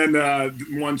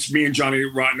then once me and Johnny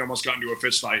Rotten almost got into a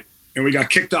fist fight and we got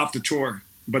kicked off the tour,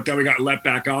 but then we got let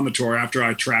back on the tour after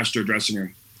I trashed their dressing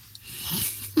room.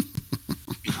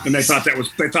 And they thought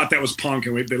that was punk,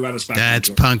 and they let us back. That's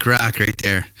punk rock right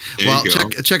there. Well,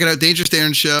 check it out, Dangerous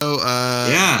Darren Show.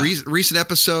 Recent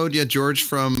episode. Yeah, George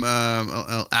from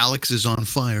Alex is on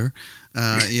Fire.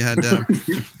 You had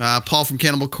Paul from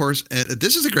Cannibal Corpse.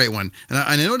 This is a great one, and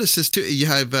I noticed this too. You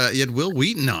had Will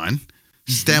Wheaton on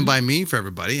Stand By Me for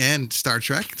everybody, and Star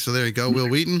Trek. So there you go, Will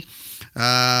Wheaton,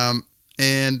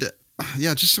 and.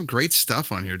 Yeah, just some great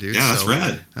stuff on here, dude. Yeah,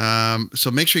 that's rad. So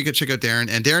make sure you go check out Darrin.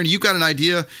 And Darrin, you got an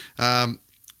idea,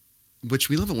 which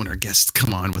we love it when our guests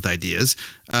come on with ideas,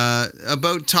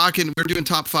 about talking. We're doing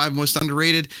top 5 most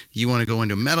underrated. You want to go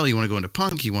into metal, you want to go into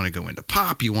punk, you want to go into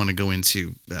pop, you want to go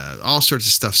into all sorts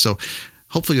of stuff. So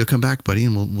hopefully you'll come back, buddy,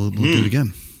 and we'll do it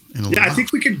again. I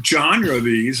think we could genre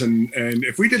these, and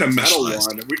if we did a metal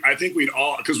one, I think we'd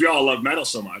all, because we all love metal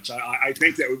so much, I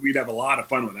think that we'd have a lot of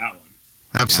fun with that one.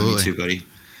 Absolutely. Yeah, me too, buddy.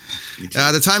 Me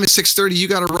too. The time is 6:30. You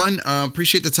got to run.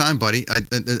 Appreciate the time, buddy.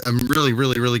 I'm really,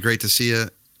 really, really great to see you.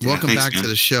 Welcome back to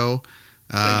the show.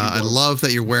 I love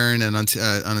that you're wearing an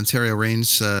Ontario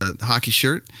Reigns hockey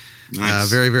shirt. Nice.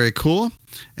 Very, very cool.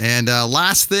 And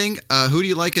last thing, who do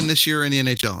you like in this year in the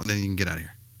NHL? And then you can get out of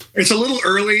here. It's a little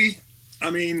early. I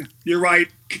mean, you're right.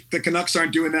 The Canucks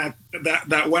aren't doing that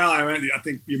well. I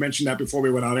think you mentioned that before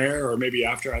we went on air, or maybe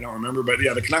after. I don't remember. But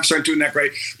yeah, the Canucks aren't doing that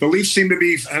great. The Leafs seem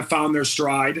to have found their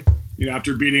stride,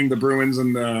 after beating the Bruins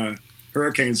and the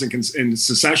Hurricanes in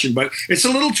succession. But it's a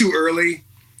little too early.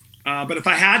 But if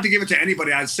I had to give it to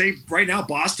anybody, I'd say right now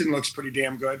Boston looks pretty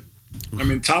damn good. I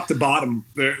mean, top to bottom,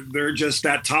 they're just,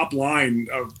 that top line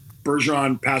of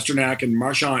Bergeron, Pasternak, and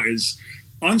Marchand is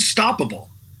unstoppable.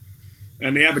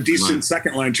 And they have a decent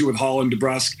second line, too, with Hall and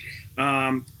DeBrusk.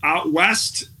 Out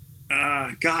west,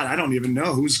 God, I don't even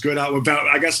know who's good out with.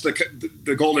 I guess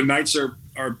the Golden Knights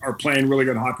are playing really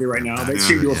good hockey right now. They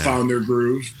seem to have found their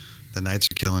groove. The Knights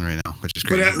are killing right now, which is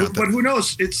great. But who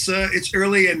knows? It's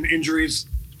early, and injuries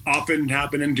often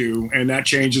happen and do, and that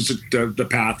changes the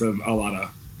path of a lot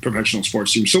of professional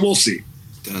sports teams. So we'll see.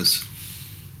 It does.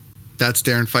 That's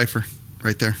Darrin Pfeiffer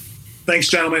right there. Thanks,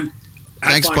 gentlemen.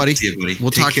 Thanks, buddy. See you, buddy.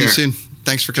 We'll talk to you soon.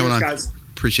 Thanks for coming on. Guys.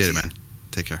 Appreciate it, man.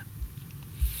 Take care.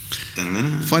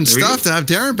 Da-da-da-da. Fun stuff to have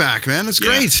Darrin back, man. That's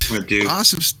great. Dude.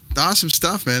 Awesome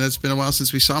stuff, man. It's been a while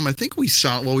since we saw him. I think we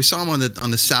saw him on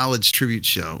the Salads tribute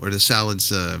show, or the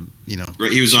Salads,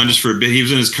 Right, he was on just for a bit. He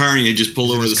was in his car and he just pulled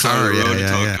over the side of the road and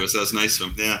talked to us. That's nice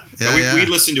of him. Yeah. We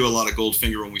listened to a lot of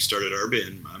Goldfinger when we started our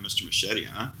band, Mr. Machete,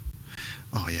 huh?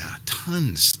 Oh yeah,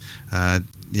 tons.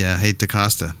 Hey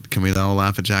DaCosta, can we all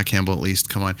laugh at Jack Campbell at least?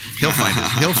 Come on, he'll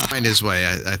find his way.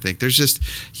 I think there's just,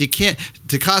 you can't.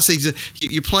 DaCosta,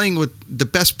 you're playing with the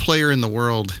best player in the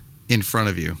world in front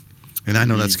of you, and I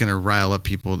know that's going to rile up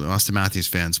people, Austin Matthews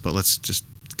fans, but let's just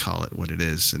call it what it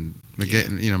is. And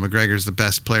McGregor's the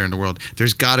best player in the world.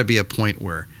 There's got to be a point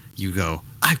where you go,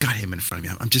 I've got him in front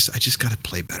of me. I just got to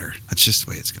play better. That's just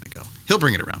the way it's going to go. He'll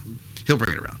bring it around.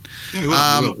 Yeah, he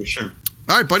will for sure.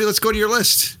 All right, buddy, let's go to your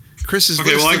list. Chris's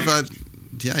list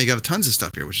you got tons of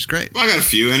stuff here, which is great. Well, I got a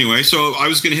few anyway. So I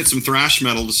was going to hit some thrash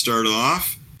metal to start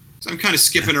off. So I'm kind of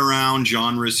skipping around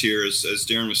genres here, as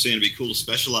Darrin was saying. It'd be cool to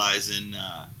specialize in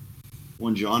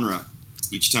one genre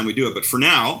each time we do it. But for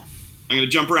now, I'm going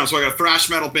to jump around. So I got a thrash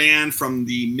metal band from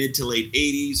the mid to late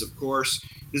 80s, of course.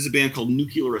 This is a band called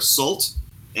Nuclear Assault.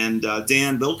 And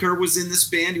Dan Bilker was in this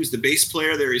band. He was the bass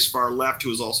player there. He's far left, who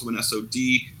was also in SOD.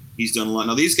 He's done a lot.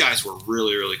 Now, these guys were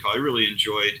really, really cool. I really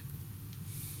enjoyed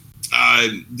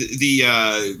the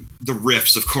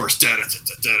riffs, of course. They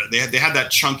had that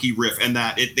chunky riff, and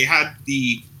they had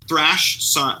the thrash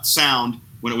sound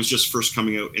when it was just first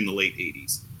coming out in the late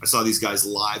 80s. I saw these guys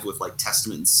live with like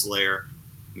Testament and Slayer.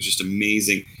 It was just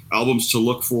amazing. Albums to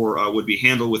look for would be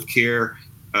Handle with Care,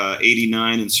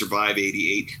 '89 and Survive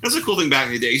 '88. That's a cool thing back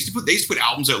in the day. They used to put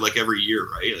albums out like every year,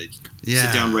 right? Like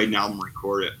sit down, write an album,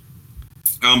 record it.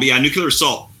 But yeah, Nuclear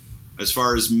Assault. As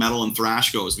far as metal and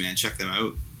thrash goes, man, check them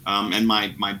out. And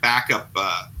my backup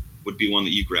would be one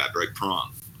that you grabbed, right?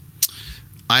 Prong.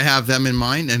 I have them in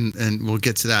mind, and we'll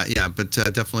get to that. Yeah, but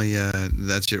definitely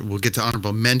we'll get to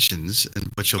honorable mentions,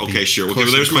 which will okay, sure.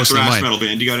 Well, there's my thrash metal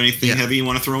band. Do you got anything heavy you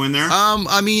want to throw in there?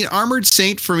 I mean, Armored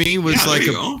Saint for me was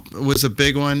was a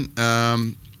big one.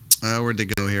 Where'd they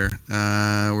go here?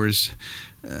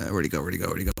 Where'd he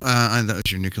go? I thought it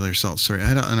was your Nuclear Assault. Sorry, I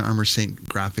had an Armored Saint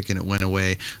graphic and it went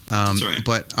away. Right.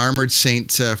 But Armored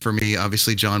Saint for me,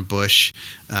 obviously John Bush,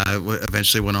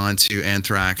 eventually went on to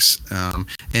Anthrax,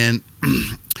 and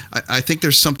I think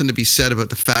there's something to be said about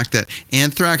the fact that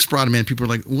Anthrax brought him in. People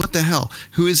were like, "What the hell?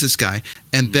 Who is this guy?"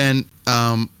 And then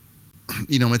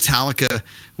Metallica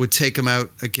would take them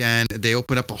out again. They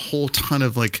opened up a whole ton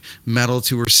of like metal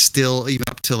tours still, even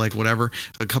up to like whatever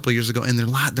a couple of years ago. And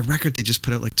the record they just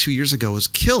put out like 2 years ago was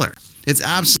killer. It's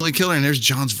absolutely killer. And there's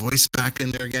John's voice back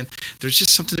in there again. There's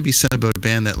just something to be said about a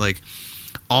band that like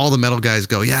all the metal guys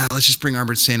go, yeah, let's just bring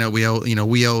Armored Saint out. We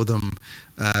owe them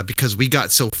because we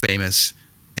got so famous,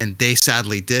 and they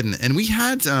sadly didn't. And we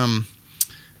had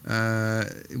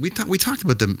we talked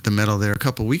about the metal there a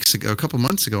couple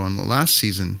months ago on the last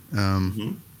season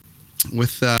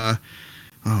with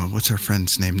what's our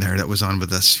friend's name there that was on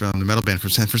with us from the metal band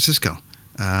from San Francisco.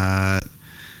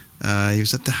 He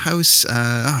was at the house.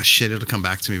 It'll come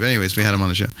back to me. But anyways, we had him on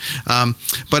the show.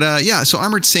 So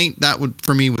Armored Saint, that would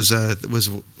for me was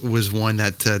one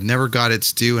that never got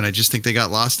its due, and I just think they got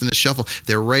lost in the shuffle.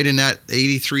 They're right in that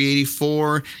 83,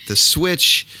 84, the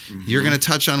switch. You're going to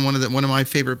touch on one of my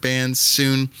favorite bands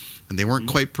soon, and they weren't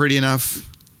quite pretty enough.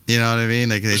 You know what I mean?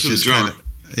 Like they just kind of,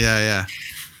 yeah.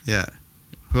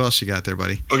 Who else you got there,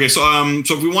 buddy? Okay, so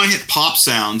if we want to hit pop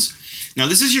sounds. Now,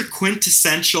 this is your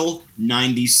quintessential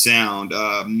 90s sound.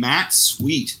 Matt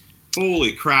Sweet.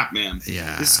 Holy crap, man.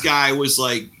 Yeah. This guy was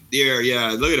like,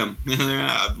 yeah, look at him.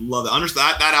 I love it.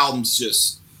 That album's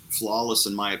just flawless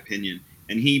in my opinion.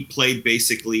 And he played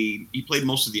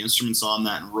most of the instruments on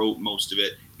that and wrote most of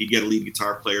it. He'd get a lead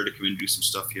guitar player to come in and do some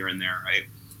stuff here and there, right?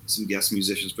 Some guest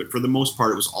musicians. But for the most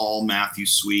part, it was all Matthew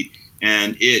Sweet.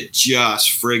 And it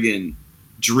just friggin'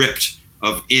 dripped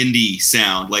of indie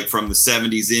sound, like from the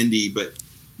 70s indie, but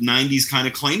 90s kind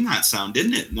of claimed that sound,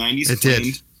 didn't it? 90s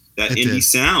claimed that indie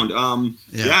sound. 90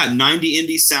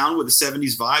 indie sound with a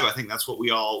 70s vibe. I think that's what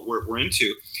we all were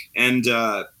into. And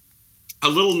a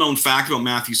little known fact about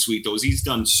Matthew Sweet, though, is he's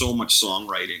done so much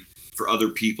songwriting for other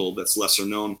people that's lesser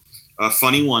known. A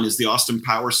funny one is the Austin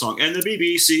Powers song, and the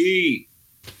BBC.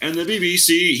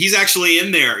 He's actually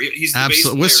in there. He's the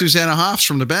absolutely with Susanna Hoffs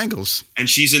from the Bangles, and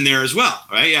she's in there as well,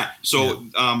 right? Yeah. So,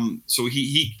 so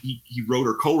he wrote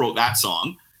or co-wrote that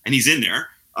song, and he's in there.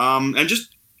 And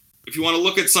just if you want to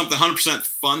look at something 100%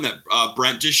 fun that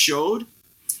Brent just showed,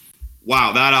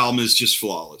 wow, that album is just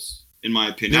flawless in my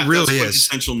opinion. It really that's is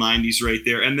essential 90s right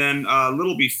there. And then a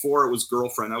little before it was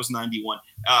Girlfriend. That was 91.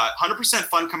 100%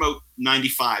 Fun come out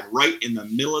 95, right in the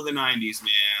middle of the 90s,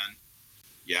 man.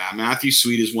 Yeah, Matthew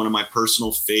Sweet is one of my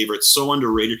personal favorites. So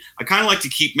underrated. I kind of like to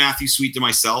keep Matthew Sweet to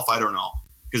myself. I don't know,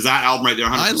 because that album right there.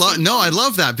 100%. I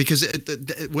love that because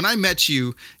when I met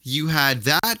you, you had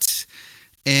that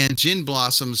and Gin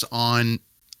Blossoms on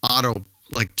auto,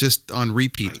 like just on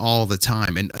repeat all the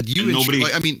time. And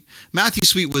Matthew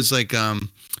Sweet was like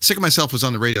Sick of Myself was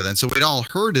on the radio then, so we'd all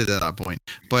heard it at that point.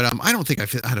 But I don't think I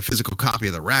had a physical copy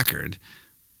of the record.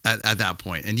 At that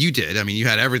point, and you did. I mean, you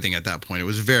had everything at that point. It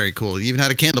was very cool. You even had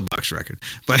a Candlebox record,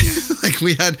 but like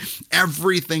we had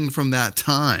everything from that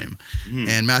time.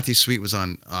 And Matthew Sweet was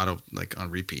on auto, like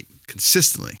on repeat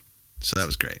consistently. So that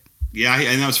was great. Yeah,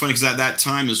 and that was funny because at that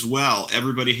time as well,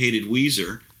 everybody hated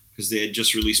Weezer because they had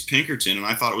just released Pinkerton, and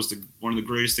I thought it was one of the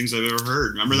greatest things I've ever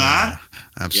heard. Remember that?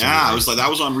 Absolutely. Yeah, I was like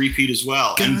that was on repeat as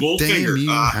well. God and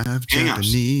Goldfinger, have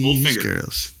Japanese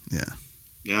girls.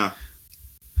 Yeah.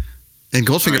 And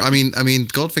Goldfinger, right. I mean,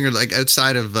 Goldfinger, like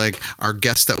outside of like our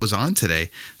guest that was on today,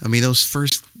 I mean, those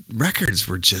first records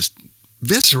were just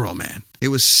visceral, man. It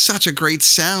was such a great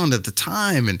sound at the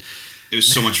time, and it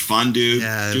was so much fun, dude.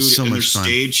 Yeah, it was so much fun.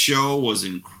 Their stage show was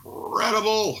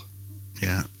incredible.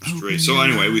 Yeah. Great. So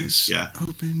anyway,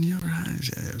 open your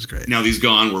eyes. Yeah, it was great. Now he's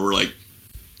gone. Where we're like,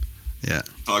 yeah,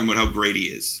 talking about how great he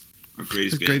is. How great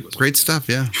his band was. Great stuff.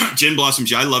 Yeah. Gin Blossoms.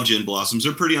 Yeah, I love Gin Blossoms.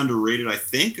 They're pretty underrated, I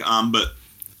think. But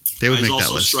they would I make also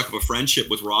that list. Struck up a friendship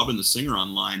with Robin, the singer,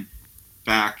 online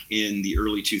back in the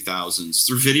early 2000s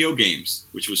through video games,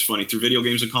 which was funny. Through video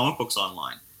games and comic books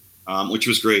online, which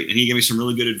was great. And he gave me some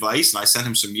really good advice, and I sent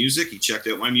him some music. He checked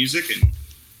out my music, and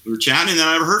We were chatting, and then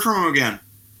I never heard from him again.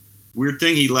 Weird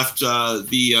thing. He left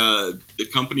the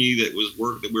company that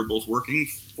we were both working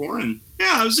for, and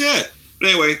yeah, that was it. But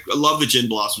anyway, I love the Gin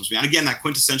Blossoms, man. Again, that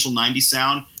quintessential 90s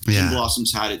sound. Yeah. Gin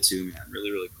Blossoms had it too, man.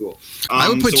 Really, really cool. I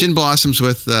would put Gin Blossoms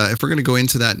with, if we're going to go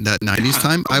into that 90s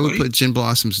time, I would put Gin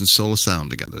Blossoms and Soul Asylum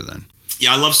together then.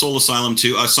 Yeah, I love Soul Asylum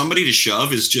too. Somebody to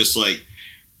Shove is just like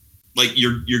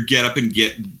your get up and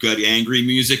get good angry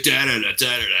music. Da, da, da,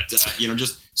 da, da, da, you know,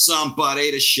 just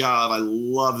Somebody to Shove. I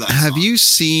love that Have song. You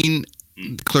seen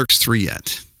Clerks 3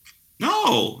 yet?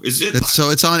 No, is it? So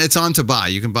it's on to buy.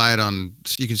 You can buy it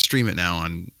you can stream it now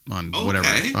on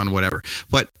whatever.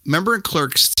 But remember in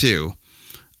Clerks 2,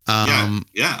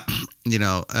 yeah. You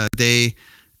know,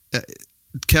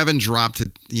 Kevin dropped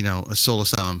a Soul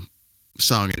Asylum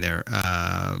song in there,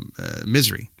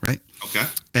 Misery, right? Okay.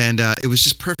 And it was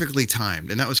just perfectly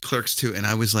timed, and that was Clerks 2, and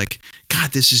I was like,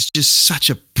 God, this is just such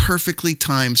a perfectly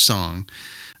timed song,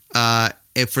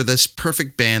 for this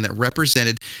perfect band that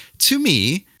represented, to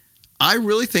me, I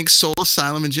really think Soul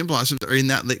Asylum and Gin Blossoms are in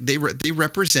that they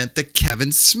represent the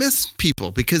Kevin Smith people,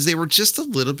 because they were just a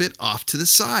little bit off to the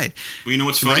side. Well, you know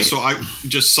what's funny? Right? So I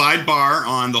just sidebar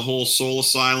on the whole Soul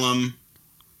Asylum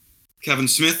Kevin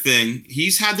Smith thing.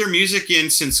 He's had their music in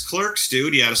since Clerks,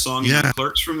 dude. He had a song in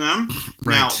Clerks from them.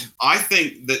 Right. Now, I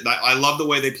think that I love the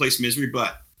way they place Misery,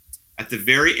 but at the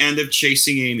very end of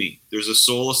Chasing Amy, there's a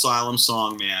Soul Asylum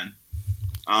song, man.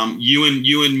 You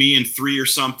and me and 3 or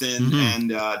something,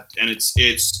 and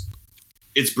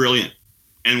it's brilliant.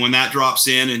 And when that drops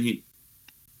in, and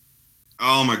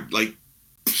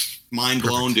mind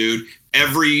blown, dude.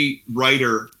 Every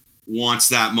writer wants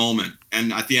that moment,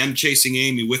 and at the end, Chasing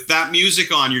Amy with that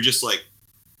music on, you're just like,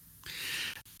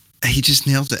 he just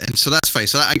nailed it. And so that's fine.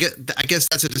 So I guess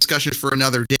that's a discussion for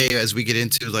another day as we get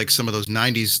into like some of those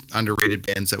 90s underrated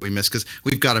bands that we miss, because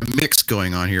we've got a mix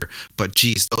going on here. But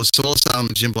geez, those Soul Asylum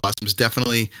and Gin Blossoms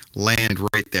definitely land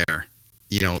right there,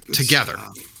 together.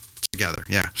 Together,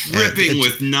 yeah. Dripping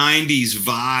with 90s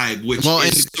vibe, which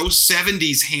is so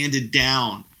 70s handed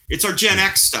down. It's our Gen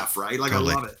X stuff, right? Like,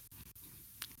 totally. I love it.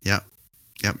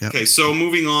 Yep. Okay, so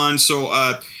moving on. So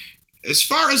as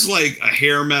far as like a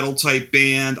hair metal type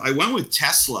band, I went with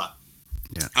Tesla.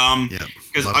 Yeah.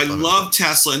 Because I love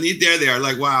Tesla, and there they are.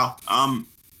 Like, wow.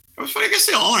 It was funny. I guess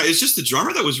they all are. It's just the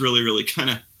drummer that was really, really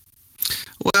kind of.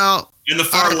 Well. In the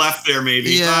far left there, maybe.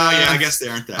 Yeah. I guess they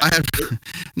aren't that.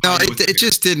 It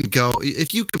just didn't go.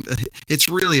 If you, it's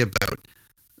really about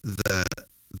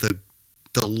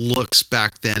the looks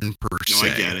back then per se.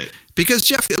 No, I get it.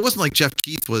 Because it wasn't like Jeff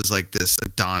Keith was like this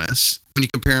Adonis. When you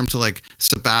compare him to like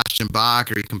Sebastian Bach,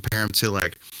 or you compare him to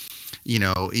like,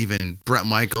 even Bret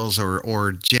Michaels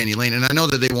or Jenny Lane. And I know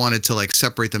that they wanted to like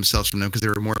separate themselves from them because they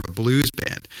were more of a blues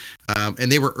band.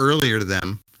 And they were earlier to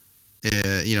them,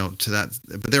 to that.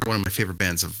 But they're one of my favorite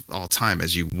bands of all time,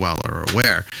 as you well are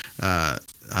aware. I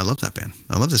love that band.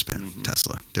 I love this band,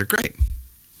 Tesla. They're great.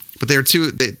 But they were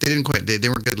they didn't quite, they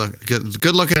weren't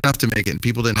good looking enough to make it. And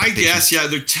people didn't. I guess, yeah,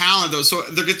 their talent though. So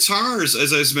the guitars,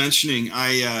 as I was mentioning,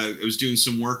 I was doing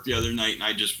some work the other night, and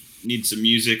I just need some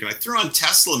music, and I threw on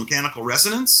Tesla Mechanical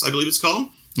Resonance, I believe it's called.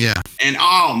 Yeah. And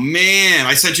oh man,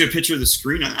 I sent you a picture of the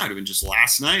screen. That might have been just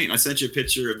last night. And I sent you a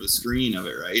picture of the screen of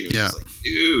it, right? It was like,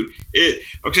 dude,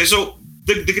 okay. So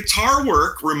the guitar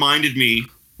work reminded me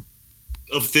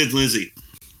of Thin Lizzy.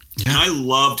 Yeah. And I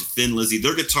loved Thin Lizzy.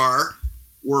 Their guitar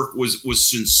work was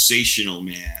sensational,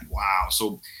 man. Wow.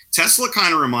 So Tesla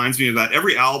kind of reminds me of that.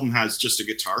 Every album has just a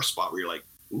guitar spot where you're like,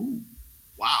 ooh,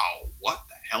 wow, what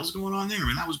the hell's going on there? I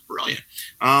mean, that was brilliant.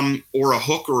 Or a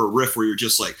hook or a riff where you're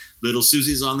just like, Little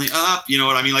Susie's on the up, you know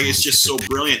what I mean? Like, it's just so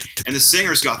brilliant. And the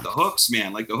singer's got the hooks,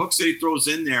 man. Like the hooks that he throws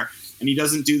in there, and he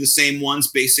doesn't do the same ones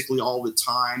basically all the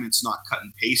time. It's not cut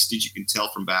and pasted. You can tell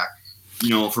from back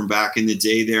in the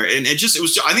day there. And I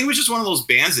think it was just one of those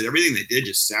bands that everything they did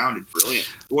just sounded brilliant.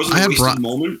 It wasn't a wasted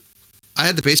moment. I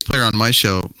had the bass player on my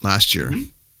show last year,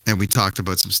 and we talked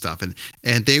about some stuff,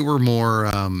 and they were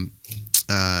more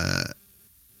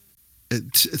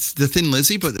it's the Thin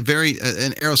Lizzy, but very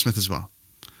and Aerosmith as well.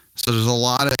 So there's a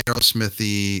lot of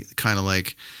Aerosmithy kind of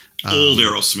like old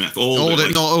Aerosmith, old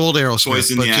Aerosmith,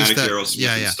 Toys in the Attic Aerosmith,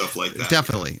 and stuff like that.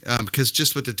 Definitely, because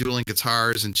just with the dueling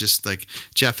guitars and just like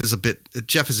Jeff is a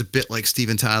bit like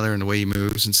Steven Tyler in the way he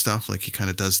moves and stuff. Like he kind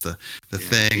of does the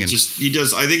thing, and he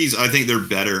does. I think they're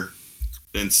better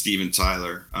than Steven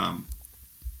Tyler.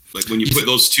 Like when you put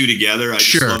those two together, I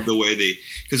just love the way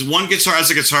because one guitar has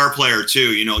a guitar player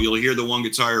too. You'll hear the one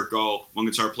guitar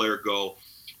player go.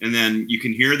 And then you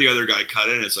can hear the other guy cut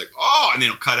it, and it's like, oh, and then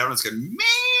it'll cut out, and it's like,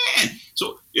 man.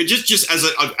 So it just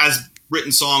as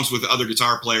written songs with other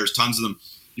guitar players, tons of them.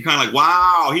 you're kind of like,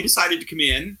 wow, he decided to come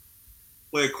in,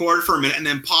 play a chord for a minute, and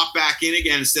then pop back in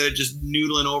again instead of just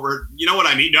noodling over. You know what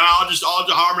I mean? No, I'll just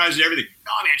harmonize everything.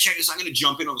 No, man, check this. I'm going to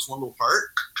jump in on this one little part,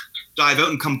 dive out,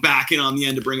 and come back in on the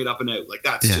end to bring it up and out. Like,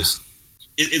 that's just,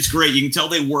 it's great. You can tell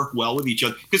they work well with each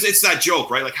other because it's that joke,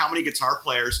 right? Like, how many guitar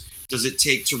players does it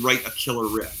take to write a killer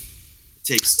riff? It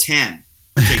takes 10.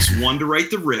 It takes 1 to write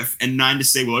the riff and 9 to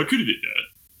say, well, I could have did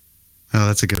that. Oh,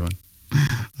 that's a good one.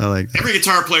 I like that. Every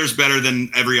guitar player is better than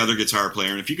every other guitar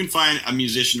player. And if you can find a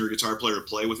musician or a guitar player to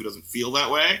play with who doesn't feel that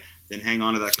way, then hang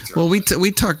on to that guitar. Well, we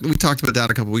talked about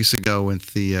that a couple weeks ago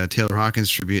with the Taylor Hawkins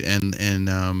tribute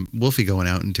and Wolfie going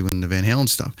out and doing the Van Halen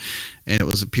stuff, and it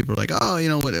was people were like, oh, you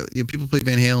know what? People play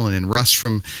Van Halen, and Russ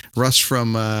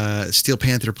from Steel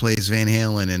Panther plays Van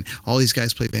Halen, and all these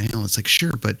guys play Van Halen. It's like,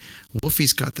 sure, but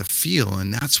Wolfie's got the feel,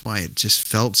 and that's why it just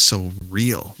felt so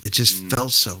real. It just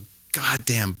felt so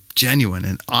goddamn genuine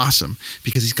and awesome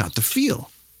because he's got the feel.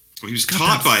 Well, he was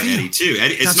taught by Eddie too.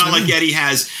 It's not like Eddie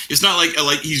has. It's not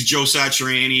like he's Joe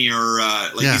Satriani or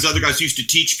these other guys who used to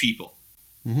teach people.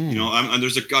 Mm-hmm. You know, and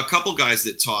there's a couple guys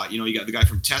that taught. You know, you got the guy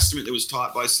from Testament that was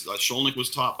taught by Skolnick was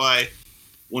taught by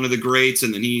one of the greats,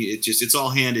 and then it's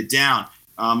all handed down.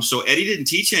 So Eddie didn't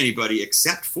teach anybody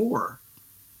except for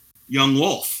Young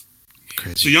Wolf.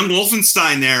 Crazy. So young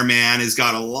Wolfenstein there, man, has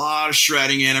got a lot of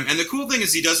shredding in him. And the cool thing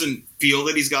is he doesn't feel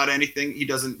that he's got anything. He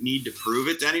doesn't need to prove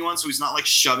it to anyone. So he's not like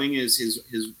shoving his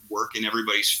work in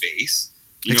everybody's face.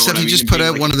 Except he just put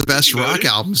out one of the best rock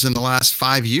albums in the last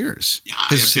 5 years. Yeah,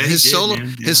 his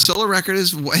solo record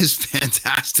is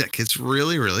fantastic. It's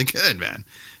really, really good, man.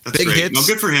 That's big hits. No,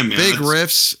 good for him, man. Big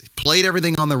riffs. Played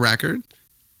everything on the record.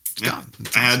 Yeah.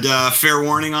 I had Fair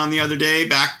Warning on the other day,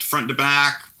 front to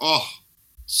back. Oh,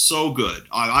 so good.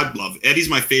 I love it. Eddie's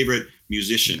my favorite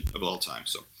musician of all time.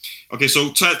 So, okay,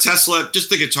 so Tesla, just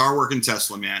the guitar work in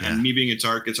Tesla, man, and me being a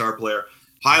guitar player,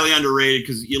 highly underrated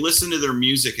because you listen to their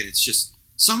music and it's just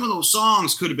some of those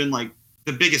songs could have been like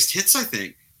the biggest hits. I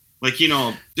think, like, you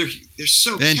know, they're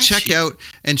so. And catchy.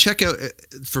 check out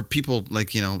for people,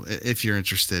 like, you know, if you're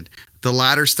interested, the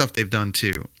latter stuff they've done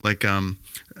too, like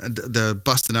the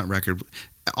Bust a Nut record.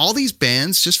 All these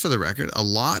bands, just for the record, a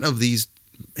lot of these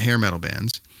hair metal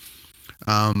bands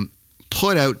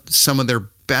put out some of their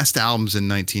best albums in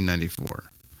 1994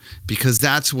 because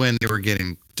that's when they were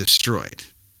getting destroyed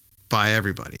by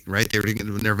everybody, right? They were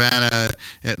Nirvana,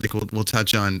 like we'll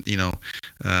touch on, you know,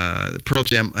 Pearl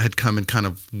Jam had come and kind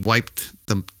of wiped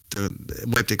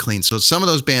it clean. So some of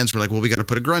those bands were like, well, we got to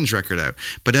put a grunge record out.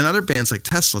 But in other bands like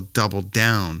Tesla doubled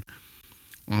down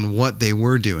on what they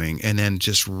were doing and then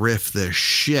just riff the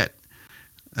shit.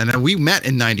 And then we met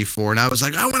in 94 and I was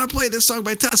like, I want to play this song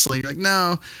by Tesla. You're like,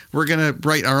 no, we're going to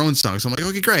write our own songs. I'm like,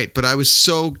 okay, great. But I was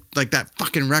so like that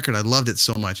fucking record. I loved it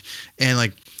so much. And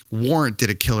like Warrant did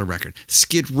a killer record.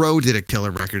 Skid Row did a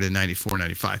killer record in 94,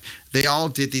 95. They all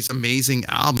did these amazing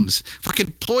albums.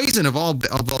 Fucking Poison of all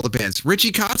the bands.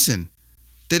 Richie Kotzen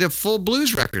did a full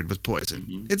blues record with Poison.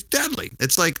 Mm-hmm. It's deadly.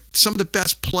 It's like some of the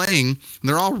best playing. And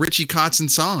they're all Richie Kotzen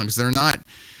songs. They're not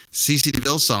CeCe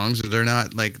DeVille songs, or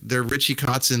they're Richie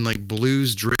Kotzen like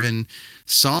blues driven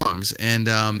songs, and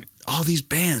all these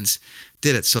bands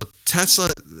did it. So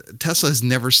Tesla has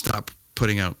never stopped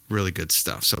putting out really good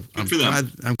stuff. So I'm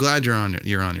glad they're on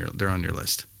your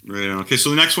list. Right. Okay. So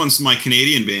the next one's my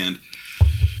Canadian band,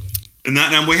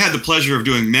 and we had the pleasure of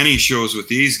doing many shows with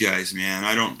these guys, man.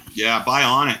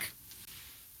 Bionic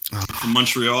from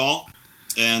Montreal,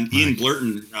 and Ian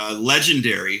Blurton,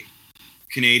 legendary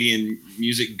Canadian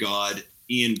music god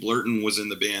Ian Blurton was in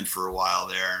the band for a while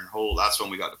there, and that's when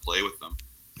we got to play with them.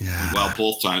 Yeah. Well,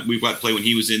 both times we got to play when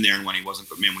he was in there and when he wasn't.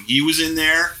 But man, when he was in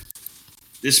there,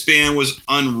 this band was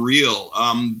unreal.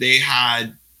 They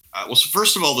had so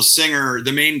first of all, the singer,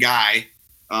 the main guy,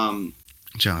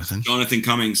 Jonathan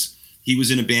Cummings. He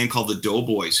was in a band called the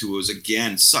Doughboys, who was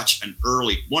again such an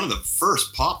one of the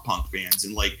first pop punk bands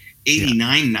in like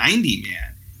 89, 90, man.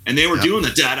 And they were doing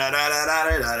the da da da da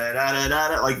da da da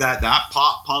da da like that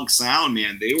pop punk sound,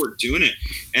 man. They were doing it.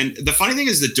 And the funny thing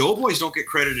is, the Doughboys don't get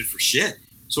credited for shit.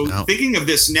 So thinking of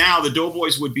this now, the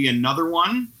Doughboys would be another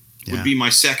one. Would be my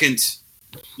second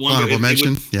one. Honorable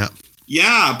mention.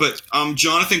 Yeah, but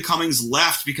Jonathan Cummings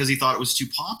left because he thought it was too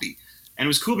poppy, and it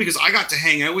was cool because I got to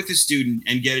hang out with this dude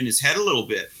and get in his head a little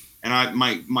bit. And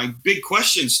my big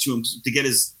questions to him to get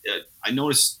his. I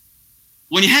noticed.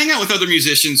 When you hang out with other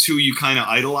musicians who you kind of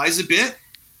idolize a bit,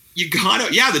 you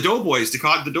gotta, the Doughboys,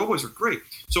 the Doughboys are great.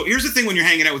 So here's the thing: when you're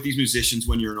hanging out with these musicians,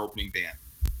 when you're an opening band,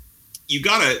 you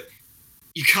gotta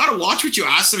watch what you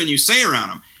ask them and you say around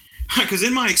them, because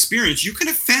in my experience, you can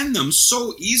offend them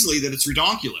so easily that it's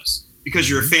redonkulous because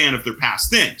you're a fan of their past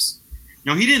things.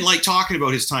 Now, he didn't like talking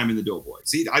about his time in the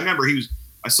Doughboys. I remember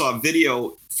I saw a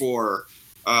video for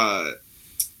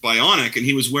Bionic, and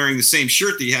he was wearing the same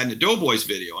shirt that he had in the Doughboys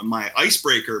video. And my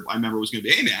icebreaker, I remember, was going to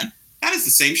be, hey, man, that is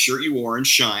the same shirt you wore in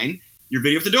Shine, your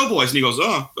video for the Doughboys. And he goes,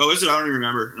 oh, is it? I don't even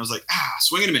remember. And I was like,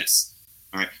 swing and a miss.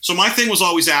 All right. So my thing was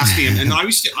always asking him, and I'm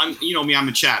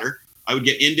a chatter. I would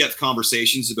get in-depth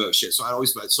conversations about shit.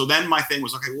 So then my thing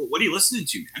was, okay, well, what are you listening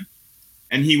to, man?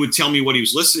 And he would tell me what he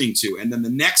was listening to. And then the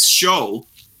next show,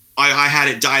 I had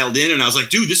it dialed in, and I was like,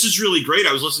 dude, this is really great.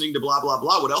 I was listening to blah, blah,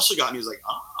 blah. What else you got? And he was like,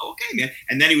 oh, okay, man.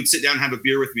 And then he would sit down and have a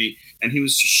beer with me. And he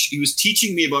was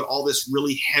teaching me about all this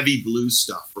really heavy blues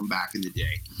stuff from back in the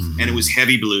day. Mm-hmm. And it was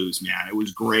heavy blues, man. It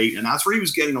was great. And that's where he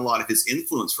was getting a lot of his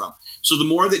influence from. So the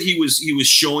more that he was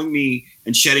showing me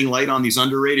and shedding light on these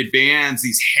underrated bands,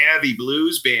 these heavy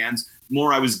blues bands, the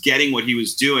more I was getting what he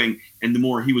was doing, and the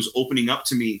more he was opening up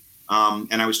to me.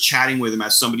 And I was chatting with him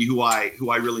as somebody who I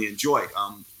really enjoyed.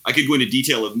 I could go into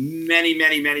detail of many,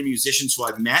 many, many musicians who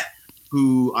I've met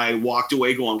who I walked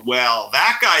away going, well,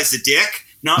 that guy's a dick,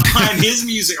 not buying his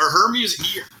music or her music,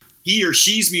 he or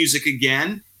she's music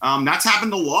again. That's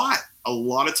happened a lot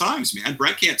of times, man.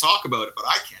 Brent can't talk about it, but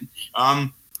I can,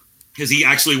 because he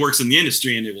actually works in the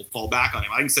industry, and it will fall back on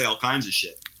him. I can say all kinds of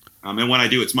shit. And when I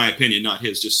do, it's my opinion, not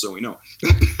his, just so we know.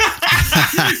 But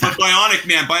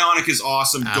Bionic is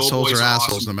awesome. Assholes are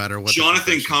assholes, awesome. No matter what.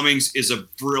 Jonathan Cummings is a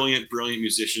brilliant, brilliant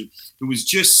musician who was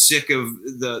just sick of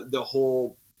the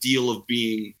whole deal of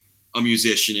being a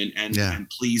musician and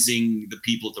pleasing the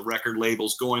people at the record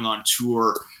labels, going on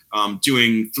tour,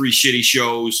 doing 3 shitty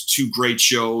shows, 2 great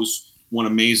shows, 1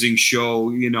 amazing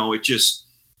show. It just,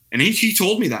 and he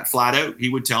told me that flat out. He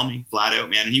would tell me flat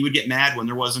out, man, and he would get mad when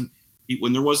there wasn't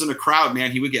a crowd, man.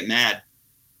 He would get mad,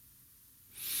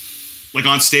 like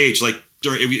on stage, like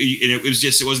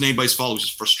it wasn't anybody's fault. It was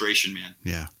just frustration, man.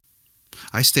 Yeah,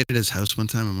 I stayed at his house one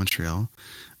time in Montreal,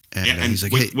 and he's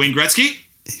like, hey, Wayne Gretzky.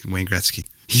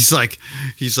 He's like,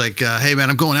 hey man,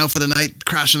 I'm going out for the night,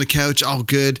 crashing the couch, all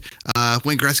good.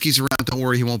 Wayne Gretzky's around, don't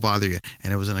worry, he won't bother you.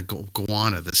 And it was in a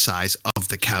goanna the size of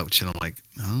the couch, and I'm like,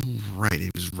 oh right,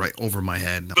 he was right over my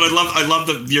head. But I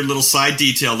love your little side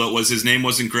detail that was his name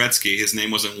wasn't Gretzky, his name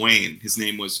wasn't Wayne, his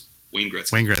name was Wayne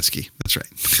Gretzky. Wayne Gretzky, that's right.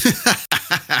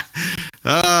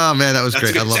 Oh man, that was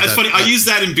great. I love that. That's funny. I use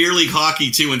that in beer league hockey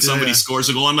too. When somebody scores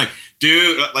a goal, I'm like,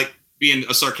 dude, like being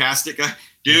a sarcastic guy.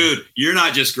 Dude, you're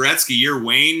not just Gretzky, you're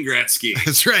Wayne Gretzky.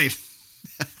 That's right.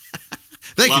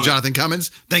 Thank you, Jonathan Cummins.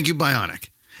 Thank you, Bionic.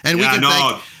 And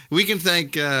we can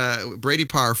thank Brady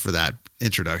Parr for that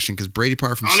introduction, because Brady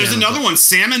Parr from there's another one,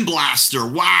 Salmon Blaster.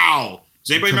 Wow. Does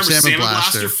anybody remember Salmon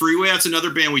Blaster? Freeway? That's another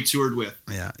band we toured with.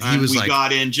 Yeah. He was like,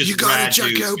 got in just you got to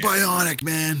check out Bionic,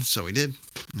 man. So we did.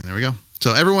 And there we go.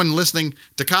 So everyone listening,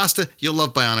 DaCosta, you'll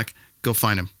love Bionic. Go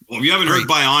find him. Well, if you haven't heard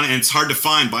Bionic, and it's hard to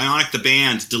find, Bionic the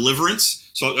band, Deliverance.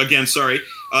 So again, sorry.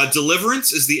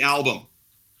 Deliverance is the album.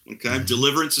 Okay. Mm-hmm.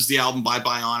 Deliverance is the album by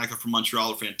Bionic from Montreal.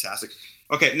 They're fantastic.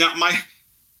 Okay. Now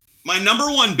my number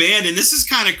one band, and this is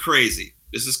kind of crazy.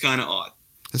 This is kind of odd.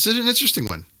 This is an interesting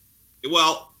one.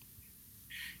 Well,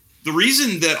 the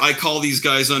reason that I call these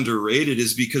guys underrated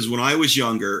is because when I was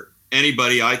younger,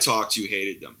 anybody I talked to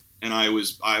hated them. And I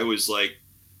was like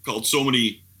called so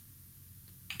many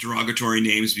derogatory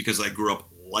names because I grew up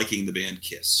liking the band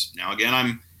Kiss. Now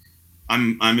again,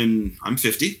 I'm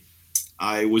 50.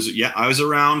 I was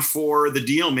around for the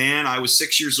deal, man. I was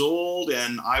 6 years old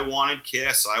and I wanted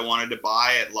Kiss. I wanted to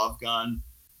buy it, Love Gun.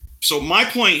 So my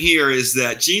point here is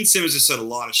that Gene Simmons has said a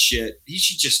lot of shit. They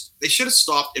should have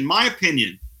stopped, in my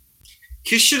opinion.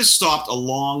 Kiss should have stopped a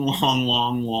long, long,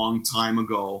 long, long time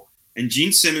ago. And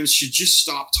Gene Simmons should just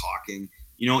stop talking.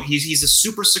 He's a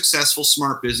super successful,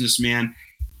 smart businessman,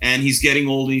 and he's getting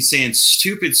old and he's saying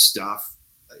stupid stuff.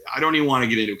 I don't even want to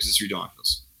get into it because it's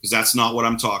ridiculous, because that's not what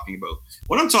I'm talking about.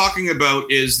 What I'm talking about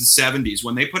is the 70s,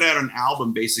 when they put out an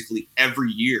album basically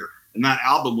every year. And that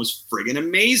album was friggin'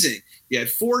 amazing. You had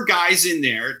 4 guys in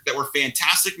there that were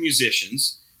fantastic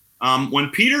musicians. When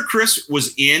Peter Criss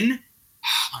was in,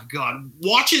 oh my God,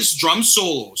 watch his drum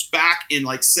solos back in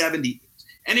like 70,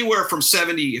 anywhere from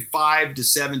 75 to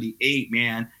 78,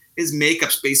 man. His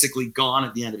makeup's basically gone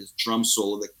at the end of his drum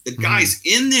solo. The guy's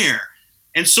in there.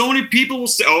 And so many people will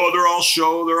say, oh, they're all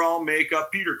show, they're all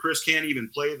makeup. Peter Criss can't even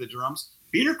play the drums.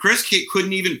 Peter Criss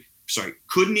couldn't even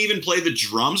play the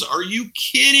drums. Are you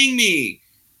kidding me?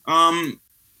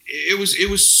 It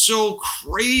was so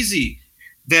crazy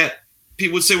that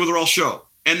people would say, well, they're all show.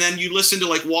 And then you listen to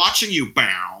like Watching You,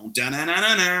 bow,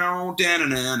 da-na-na-na-now,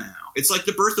 da-na-na-now. It's like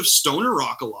the birth of stoner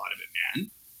rock, a lot of it,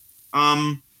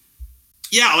 man.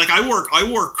 Yeah, like I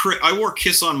wore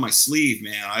Kiss on my sleeve,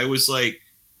 man. I was like,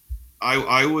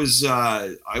 I was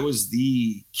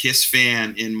the Kiss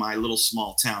fan in my little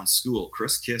small town school.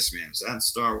 Chris Kiss, man, was that in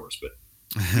Star Wars? But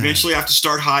eventually I have to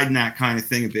start hiding that kind of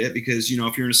thing a bit because, you know,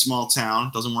 if you're in a small town,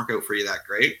 it doesn't work out for you that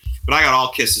great. But I got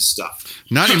all Kiss's stuff.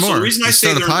 Not anymore. So the reason I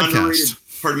say they're underrated.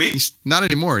 Pardon me? Not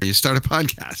anymore. You start a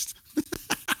podcast.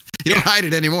 You don't hide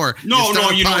it anymore. No,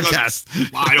 you know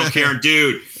podcast. I don't care,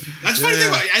 dude. That's funny thing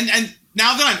about it. And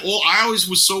now that I'm old, I always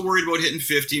was so worried about hitting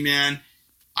 50, man.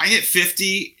 I hit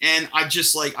 50 and I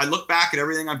just like, I look back at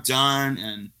everything I've done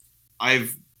and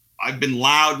I've been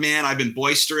loud, man. I've been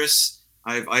boisterous.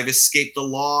 I've escaped the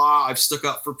law. I've stuck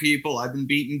up for people. I've been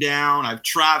beaten down. I've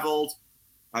traveled.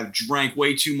 I've drank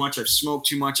way too much. I've smoked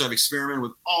too much. I've experimented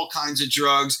with all kinds of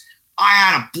drugs. I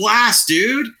had a blast,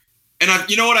 dude. And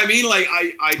you know what I mean? Like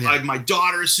my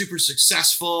daughter is super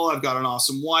successful. I've got an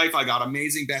awesome wife. I got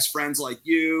amazing best friends like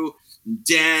you,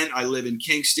 Dan. I live in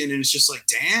Kingston, and it's just like,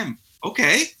 damn,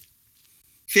 okay,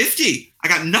 50. I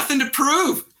got nothing to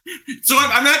prove. So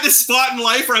I'm at this spot in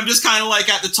life where I'm just kind of like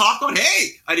at the top going,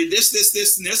 hey, I did this,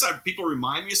 and this. People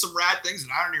remind me of some rad things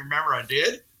that I don't even remember I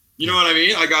did. You know what I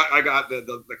mean? I got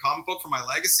the comic book for my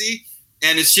legacy,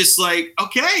 and it's just like,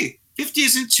 okay, 50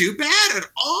 isn't too bad at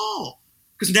all.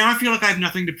 Because now I feel like I have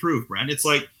nothing to prove, Brent. It's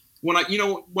like when I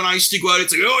used to go out,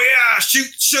 it's like, oh yeah,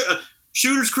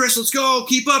 shooters, Chris, let's go,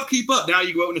 keep up. Now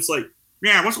you go out and it's like,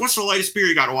 yeah, what's the lightest beer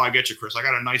you got? Oh, I get you, Chris. I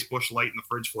got a nice Busch Light in the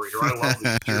fridge for you. I love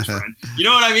these beers, friend. You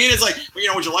know what I mean? It's like,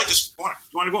 would you like to want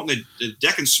to go out on the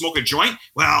deck and smoke a joint?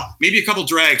 Well, maybe a couple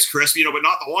drags, Chris. But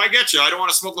not the. Oh, I get you. I don't want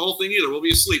to smoke the whole thing either. We'll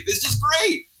be asleep. It's just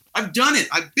great. I've done it.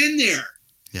 I've been there.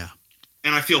 Yeah.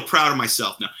 And I feel proud of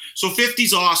myself now. So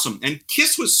 50's awesome. And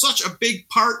Kiss was such a big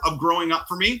part of growing up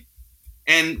for me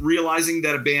and realizing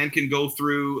that a band can go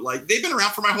through, like, they've been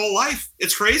around for my whole life.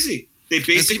 It's crazy. They've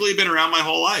basically been around my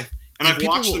whole life. And I've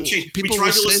watched them change. We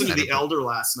tried to listen to The Elder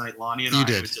last night, Lonnie and I.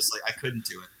 It was just like, I couldn't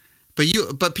do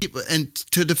it. But people, and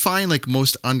to define like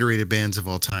most underrated bands of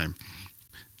all time,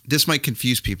 this might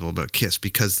confuse people about Kiss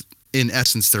because in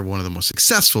essence, they're one of the most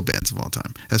successful bands of all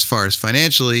time as far as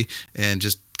financially and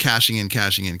just cashing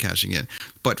in.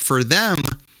 But for them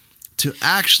to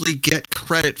actually get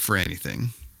credit for anything,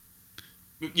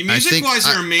 music-wise,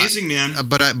 they're amazing, man.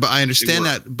 But I understand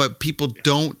that. But people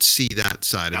don't see that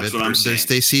side of it. What I'm saying.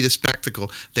 They see the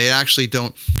spectacle. They actually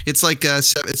don't. It's like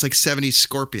 70s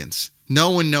Scorpions. No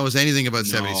one knows anything about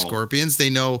 70s Scorpions. They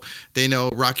know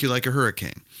Rock You Like a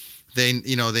Hurricane. They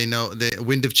know the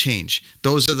Wind of Change.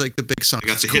 Those are like the big songs. I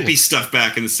got the hippie stuff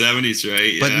back in the 70s,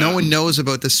 right? But no one knows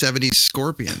about the 70s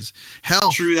Scorpions.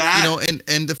 Hell, true that.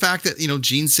 And the fact that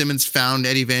Gene Simmons found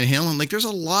Eddie Van Halen. Like, there's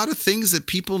a lot of things that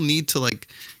people need to like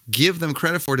give them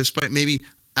credit for, despite maybe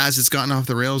as it's gotten off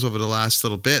the rails over the last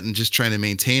little bit and just trying to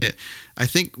maintain it. I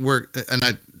think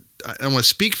I don't want to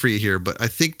speak for you here, but I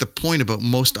think the point about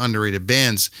most underrated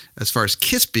bands, as far as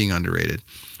Kiss being underrated,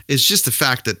 is just the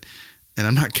fact that. And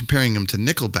I'm not comparing them to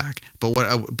Nickelback,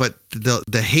 but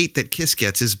the hate that Kiss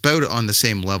gets is about on the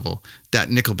same level that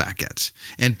Nickelback gets,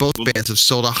 and both bands have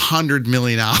sold 100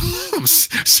 million albums.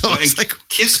 So it's like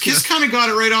Kiss kind of got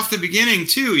it right off the beginning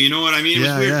too. You know what I mean? It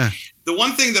was weird. Yeah. The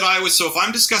one thing that if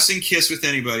I'm discussing Kiss with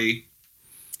anybody,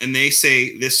 and they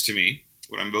say this to me,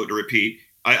 what I'm about to repeat,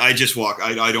 I just walk.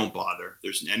 I don't bother.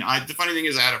 The funny thing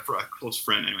is, I had a close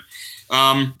friend anyway.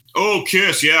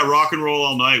 Kiss, yeah, Rock and Roll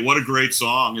All Night. What a great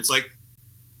song. It's like.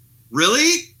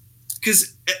 Really?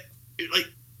 Because,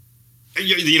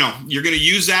 you're going to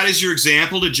use that as your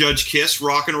example to judge Kiss,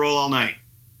 Rock and Roll All Night.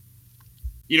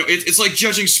 It's like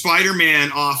judging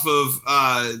Spider-Man off of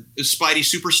Spidey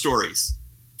Super Stories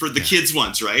for the kids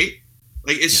ones, right?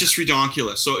 Like, it's just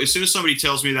ridiculous. So as soon as somebody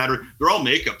tells me that, they're all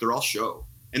makeup, they're all show.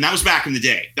 And that was back in the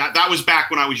day. That was back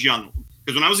when I was young.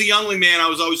 Because when I was a youngling, man, I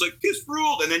was always like, Kiss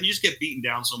ruled. And then you just get beaten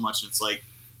down so much, and it's like,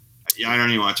 yeah, I don't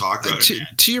even want to talk about it, man.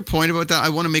 To your point about that, I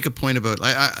want to make a point about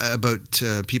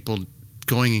people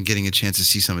going and getting a chance to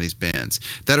see some of these bands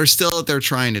that are still out there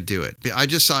trying to do it. I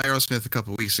just saw Aerosmith a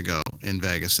couple of weeks ago in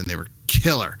Vegas, and they were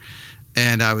killer.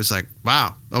 And I was like,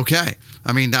 wow, okay.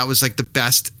 I mean, that was like the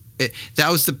best. That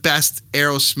was the best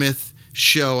Aerosmith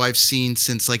show I've seen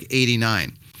since like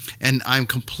 '89. And I'm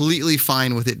completely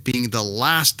fine with it being the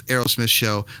last Aerosmith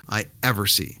show I ever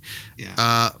see.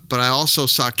 Yeah. But I also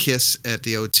saw Kiss at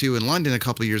the O2 in London a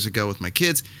couple of years ago with my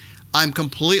kids. I'm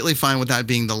completely fine with that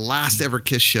being the last ever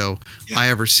Kiss show I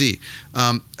ever see.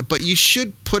 But you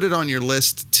should put it on your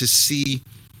list to see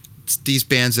these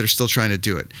bands that are still trying to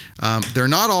do it. They're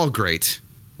not all great.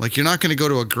 Like, you're not going to go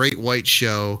to a Great White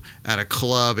show at a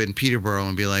club in Peterborough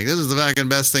and be like, this is the fucking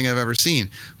best thing I've ever seen.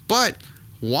 But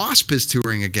Wasp is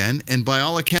touring again, and by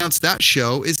all accounts, that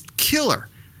show is killer.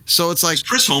 So it's like, is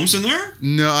Chris Holmes in there?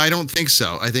 No, I don't think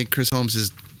so. I think Chris Holmes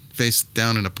is face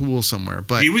down in a pool somewhere.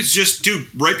 But he was just, dude,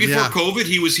 right before COVID,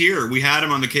 he was here. We had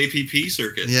him on the KPP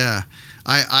circuit. Yeah.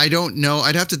 I don't know.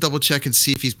 I'd have to double check and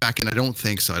see if he's back in. I don't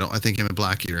think so. I think him and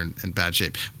Blackie are in bad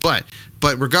shape. But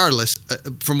regardless,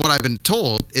 from what I've been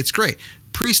told, it's great.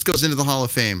 Priest goes into the Hall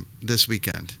of Fame this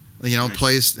weekend. Nice.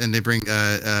 Plays, and they bring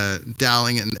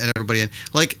Dowling and everybody in.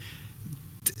 Like,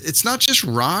 it's not just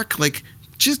rock. Like,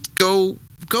 just go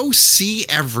see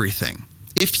everything.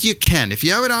 If you can, if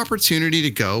you have an opportunity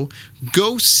to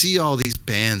go see all these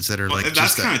bands that are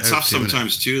that's kind of tough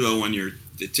sometimes too, though, when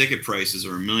the ticket prices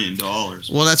are $1 million.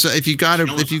 Well, that's if you got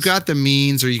the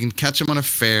means, or you can catch them on a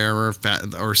fair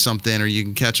or something, or you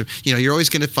can catch them. You're always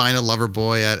going to find a lover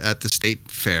boy at the state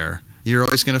fair. You're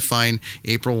always going to find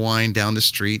April Wine down the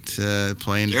street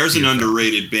playing. There's an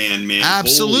underrated band, man.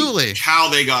 Absolutely. Holy cow,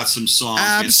 they got some songs.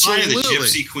 Absolutely. Man, Sign of the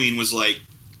Gypsy Queen was like,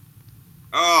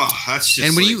 oh, that's just.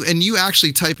 And when you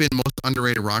actually type in most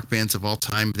underrated rock bands of all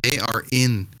time, they are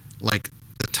in like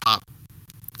the top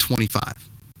 25.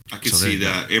 I could see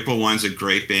that. April Wine's a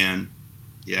great band.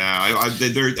 Yeah,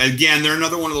 they're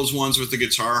another one of those ones with the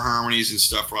guitar harmonies and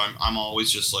stuff where I'm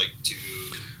always just like, dude.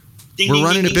 We're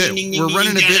running a bit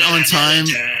on time.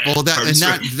 Well, that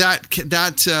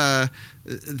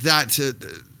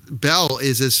bell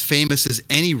is as famous as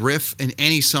any riff in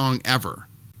any song ever.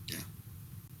 Yeah.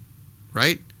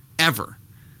 Right? Ever.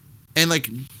 And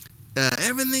like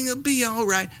everything will be all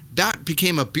right. That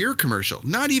became a beer commercial.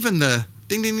 Not even the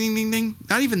ding ding ding ding ding.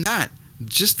 Not even that.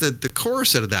 Just the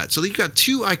chorus out of that. So you got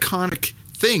two iconic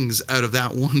things out of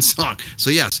that one song.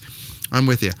 So yes, I'm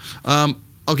with you.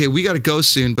 Okay, we got to go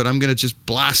soon, but I'm going to just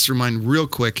blast through mine real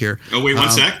quick here. Oh, wait,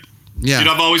 one sec. Yeah. Dude,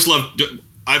 I've always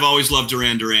loved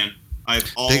Duran Duran.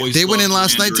 They went in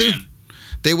last night too.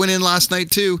 They went in last night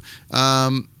too.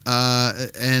 And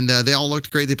they all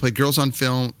looked great. They played Girls on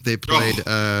Film. They played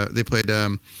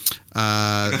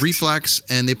Reflex,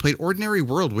 and they played Ordinary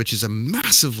World, which is a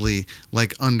massively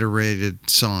underrated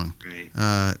song. Right.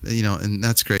 And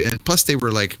that's great. And plus they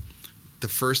were like the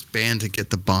first band to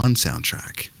get the Bond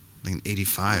soundtrack. In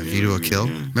 85, View to a Kill.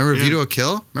 Remember View to a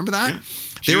Kill? Remember that? Yeah.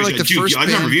 They were like the first I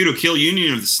band. remember View to a Kill,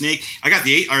 Union of the Snake. I got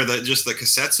the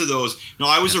cassettes of those. No,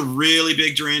 I was a really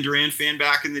big Duran Duran fan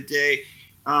back in the day.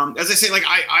 As I say,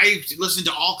 I listened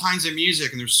to all kinds of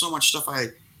music, and there's so much stuff I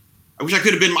wish I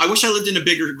could have been. I wish I grew up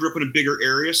in a bigger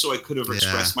area, so I could have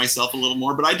expressed myself a little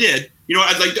more. But I did.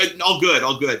 All good.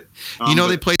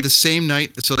 They played the same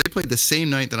night. So they played the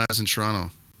same night that I was in Toronto.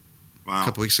 Wow. A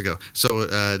couple weeks ago. So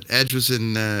Edge was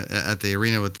in at the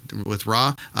arena with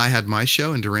Raw. I had my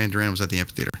show, and Duran Duran was at the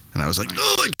amphitheater. And I was like,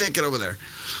 I can't get over there.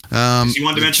 So you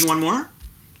wanted to mention one more?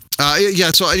 Yeah.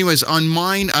 So, anyways, on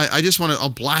mine, I just I'll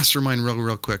blast through mine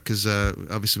real quick because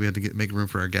obviously we had to make room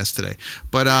for our guest today.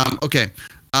 But okay,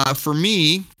 for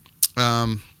me,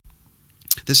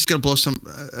 this is gonna blow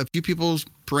a few people's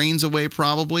brains away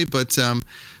probably. But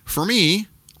for me,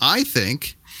 I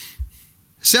think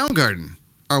Soundgarden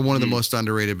are one of the most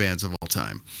underrated bands of all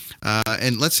time.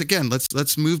 And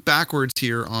let's move backwards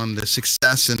here on the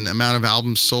success and amount of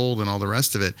albums sold and all the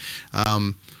rest of it.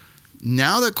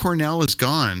 Now that Cornell is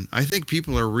gone, I think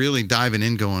people are really diving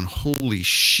in going, holy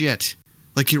shit.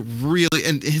 Like it really,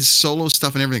 and his solo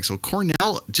stuff and everything. So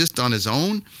Cornell just on his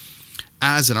own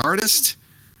as an artist,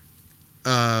 He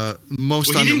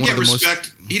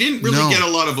didn't really get a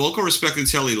lot of vocal respect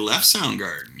until he left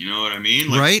Soundgarden. You know what I mean?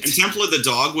 Right. And Temple of the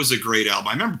Dog was a great album.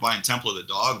 I remember buying Temple of the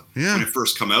Dog when it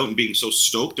first come out and being so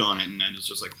stoked on it, and then it's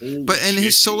just like, holy shit.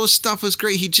 His solo stuff was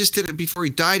great. He just did it before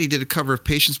he died. He did a cover of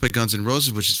Patience by Guns N'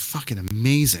 Roses, which is fucking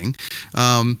amazing.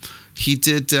 He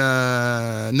did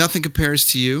Nothing Compares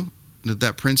to You,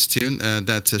 that Prince tune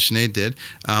that Sinead did.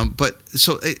 But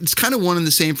so it's kind of one and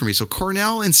the same for me. So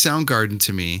Cornell and Soundgarden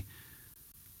to me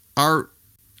are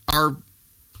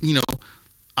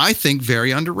I think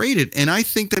very underrated. And I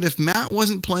think that if Matt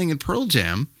wasn't playing in Pearl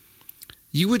Jam,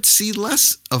 you would see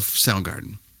less of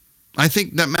Soundgarden. I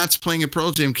think that Matt's playing in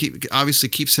Pearl Jam obviously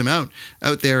keeps him out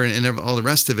there and all the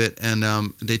rest of it. And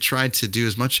they tried to do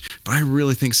as much, but I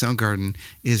really think Soundgarden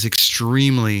is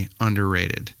extremely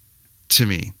underrated to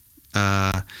me.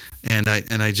 And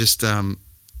I just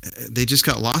they just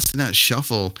got lost in that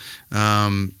shuffle.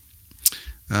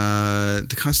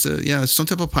 Stone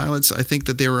Temple Pilots, I think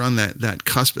that they were on that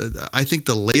cusp. I think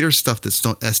the later stuff that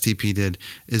STP did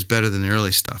is better than the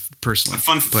early stuff, personally.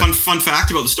 Fun fact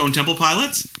about the Stone Temple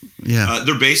Pilots. Yeah.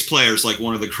 Their bass player is like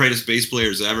one of the greatest bass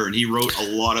players ever, and he wrote a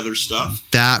lot of their stuff.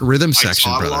 That rhythm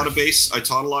section, I taught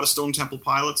a lot of Stone Temple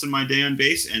Pilots in my day on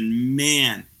bass, and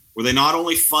man, were they not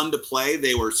only fun to play,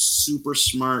 they were super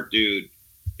smart, dude.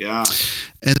 Yeah.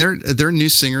 And their new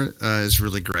singer is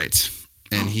really great.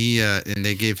 And and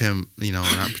they gave him, an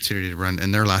opportunity to run.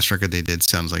 And their last record they did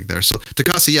sounds like theirs. So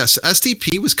Takasa, yes,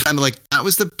 STP was kind of like, that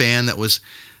was the band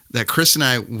that Chris and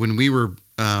I, when we were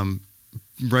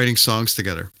writing songs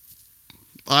together,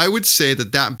 I would say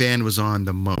that band was on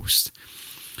the most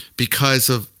because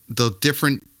of the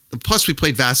different, plus we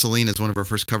played Vaseline as one of our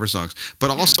first cover songs, but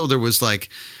also there was like,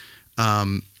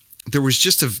 there was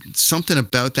just something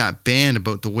about that band,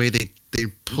 about the way they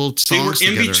pulled songs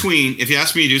together. They were in between, if you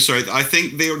ask me to do so, I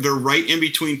think they're right in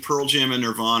between Pearl Jam and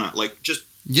Nirvana, like just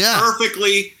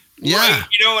perfectly right,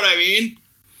 you know what I mean?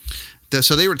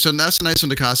 So that's a nice one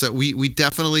to Casa. We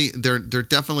definitely they're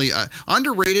definitely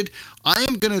underrated.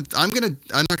 I'm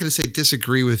not gonna say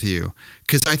disagree with you,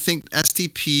 because I think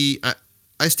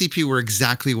STP were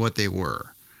exactly what they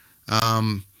were.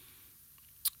 I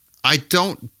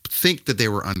don't think that they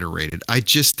were underrated. I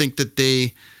just think that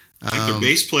they. The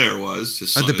bass player was.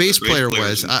 The bass player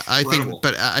was. I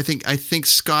think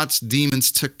Scott's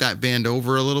Demons took that band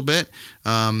over a little bit,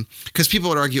 because people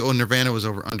would argue, Nirvana was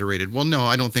underrated. Well, no,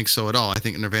 I don't think so at all. I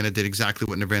think Nirvana did exactly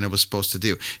what Nirvana was supposed to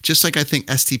do. Just like I think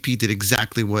STP did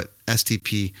exactly what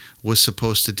STP was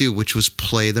supposed to do, which was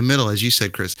play the middle, as you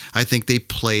said, Chris. I think they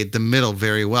played the middle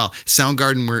very well.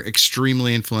 Soundgarden were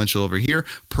extremely influential over here.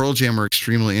 Pearl Jam were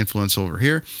extremely influential over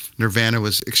here. Nirvana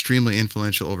was extremely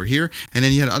influential over here. And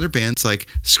then you had other bands like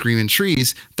Screaming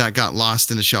Trees that got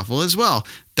lost in the shuffle as well.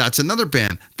 That's another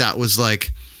band that was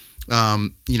like,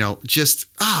 just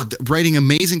writing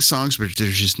amazing songs, but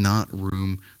there's just not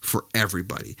room for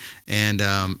everybody. And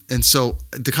so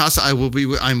DaCosta,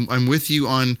 I'm with you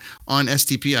on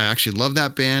STP. I actually love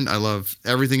that band. I love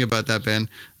everything about that band.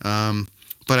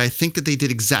 But I think that they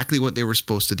did exactly what they were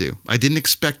supposed to do. I didn't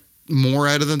expect more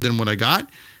out of them than what I got.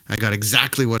 I got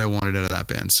exactly what I wanted out of that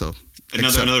band. So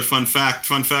another fun fact.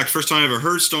 First time I ever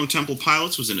heard Stone Temple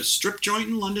Pilots was in a strip joint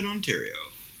in London, Ontario.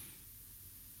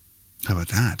 How about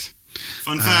that?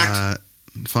 Fun fact.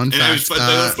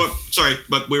 Sorry,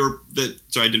 but we were.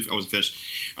 Sorry, I wasn't finished.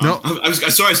 No, I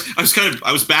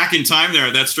was back in time there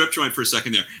at that strip joint for a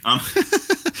second there.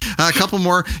 A couple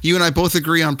more. You and I both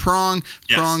agree on Prong.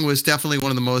 Yes. Prong was definitely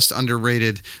one of the most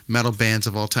underrated metal bands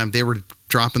of all time. They were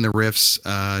dropping the riffs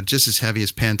just as heavy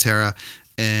as Pantera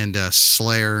and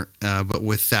Slayer, but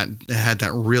with that, had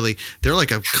that really. They're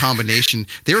like a combination.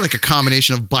 They were like a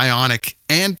combination of Bionic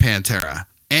and Pantera.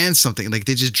 And something like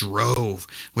they just drove,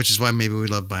 which is why maybe we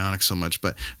love Bionic so much.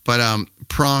 But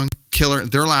Prong, killer.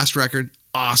 Their last record,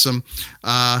 awesome.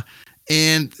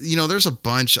 And there's a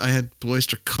bunch. I had Blue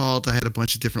Oyster Cult. I had a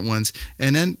bunch of different ones.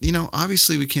 And then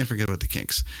obviously we can't forget about the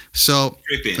Kinks. So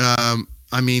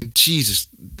Jesus,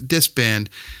 this band,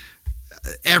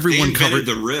 everyone covered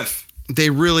the riff. They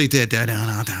really did. Like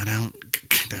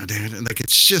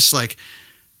it's just like,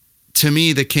 to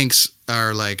me, the Kinks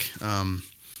are like.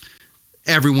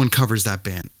 Everyone covers that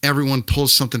band. Everyone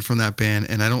pulls something from that band,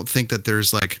 and I don't think that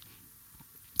there's like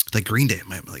Green Day.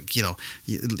 Like you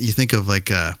think of like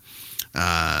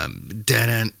dead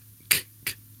end.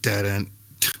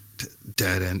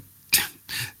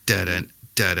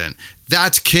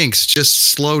 That's Kinks, just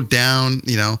slowed down.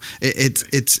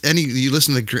 It's any. You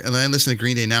listen to I listen to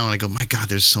Green Day now, and I go, my God,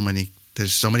 there's so many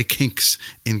Kinks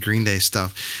in Green Day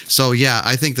stuff. So yeah,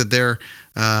 I think that they're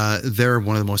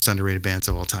one of the most underrated bands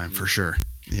of all time for sure.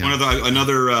 Yeah.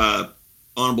 Another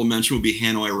honorable mention would be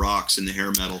Hanoi Rocks in the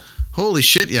hair metal. Holy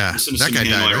shit! Yeah, listen to that guy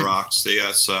died. Hanoi Rocks. They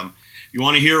got some. You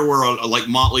want to hear where like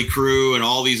Motley Crue and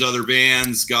all these other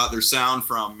bands got their sound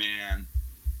from, man.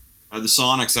 The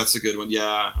Sonics, that's a good one.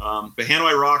 Yeah, but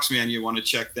Hanoi Rocks, man, you want to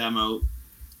check them out.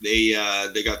 They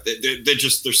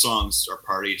just their songs are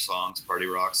party songs, party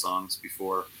rock songs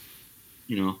before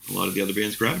a lot of the other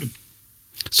bands grabbed them.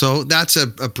 So that's a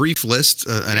brief list,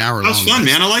 an hour long. That was fun,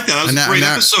 man. I like that. That was a great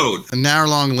episode. An hour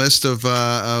long list of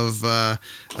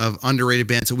underrated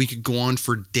bands that we could go on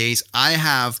for days. I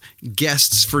have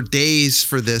guests for days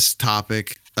for this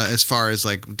topic. As far as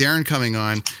like Darrin coming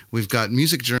on, we've got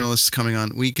music journalists coming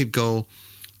on. We could go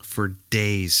for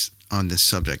days on this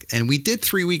subject, and we did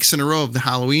 3 weeks in a row of the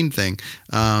Halloween thing.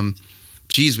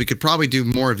 Geez, we could probably do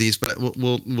more of these, but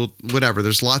we'll whatever.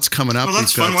 There's lots coming up. Oh,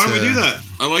 that's fun. Why don't we do that?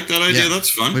 I like that idea. Yeah, that's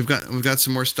fun. We've got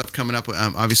some more stuff coming up.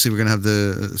 Obviously, we're gonna have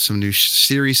some new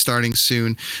series starting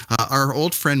soon. Our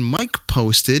old friend Mike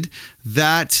posted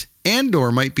that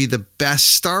Andor might be the best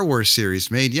Star Wars series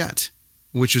made yet,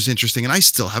 which was interesting, and I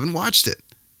still haven't watched it.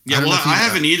 Yeah, I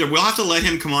haven't either. We'll have to let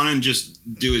him come on and just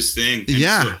do his thing.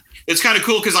 Yeah. So it's kind of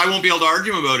cool because I won't be able to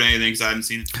argue about anything because I haven't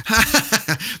seen it.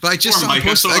 But I just saw him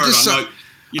post.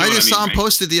 I just saw him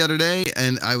posted the other day,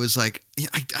 and I was like, yeah,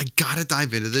 I gotta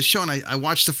dive into this show. And I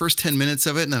watched the first 10 minutes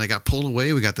of it, and then I got pulled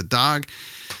away. We got the dog.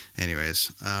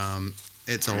 Anyways,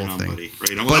 it's a whole thing. Buddy.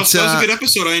 Right on. Well, that was a good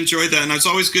episode. I enjoyed that, and it's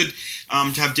always good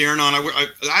to have Darrin on. I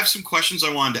have some questions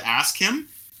I wanted to ask him,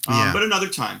 but another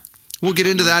time. We'll get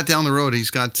into that down the road. He's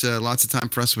got lots of time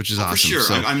for us, which is awesome. For sure.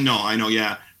 So. I know.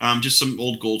 Yeah. Just some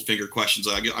old Goldfinger questions.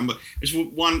 There's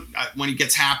one when he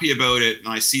gets happy about it, and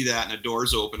I see that, and the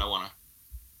door's open. I want to.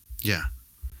 Yeah.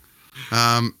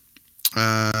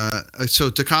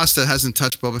 So DaCosta hasn't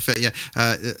touched Boba Fett yet.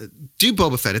 Do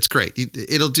Boba Fett. It's great.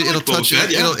 It'll touch it.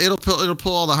 Yeah. It'll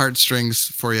pull all the heartstrings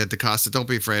for you, DaCosta. Don't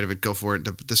be afraid of it. Go for it.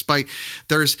 Despite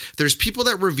there's people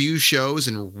that review shows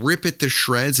and rip it to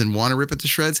shreds and want to rip it to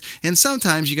shreds, and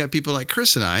sometimes you got people like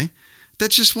Chris and I that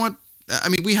just want. I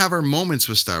mean, we have our moments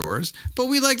with Star Wars, but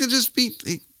we like to just be.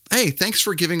 Hey, thanks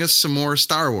for giving us some more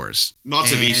Star Wars.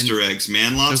 Lots of Easter eggs,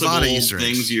 man. Lots of old Easter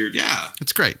things.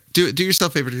 It's great. Do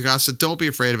yourself a favor, DaCosta. Don't be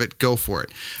afraid of it. Go for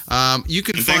it. You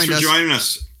can find thanks for joining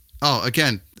us. Oh,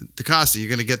 again, DaCosta, you're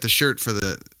going to get the shirt for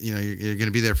the, you're going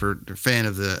to be there for fan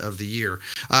of the year.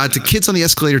 The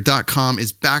kidsontheescalator.com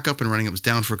is back up and running. It was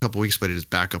down for a couple weeks, but it is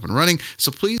back up and running.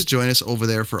 So please join us over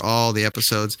there for all the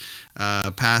episodes,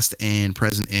 past and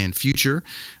present and future.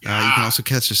 You can also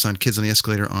catch us on Kids on the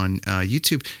Escalator on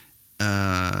YouTube,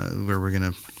 where we're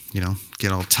going to,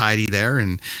 get all tidy there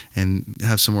and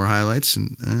have some more highlights.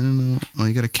 And I don't know. Oh,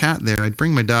 you got a cat there. I'd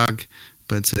bring my dog,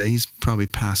 but he's probably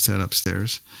passed out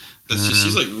upstairs. That's just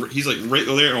he's like right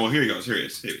there. Oh, here he goes. Here he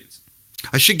is.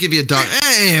 I should give you a dog.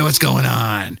 Hey, what's going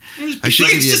on? I should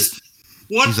give you.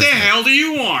 What the hell do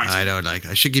you want? I don't like.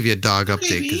 I should give you a dog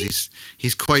update because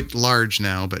he's quite large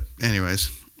now. But anyways,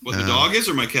 what the dog is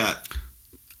or my cat?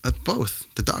 Both.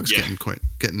 The dog's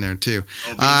getting there too.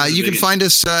 You can find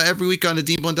us every week on the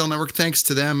Dean Blundell Network. Thanks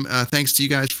to them. Thanks to you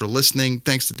guys for listening.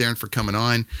 Thanks to Darrin for coming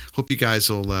on. Hope you guys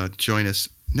will join us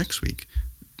next week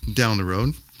down the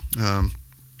road.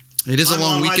 It is a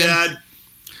long weekend. Dad.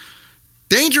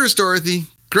 Dangerous Dorothy,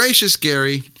 Gracious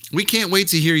Gary. We can't wait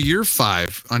to hear your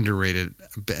 5 underrated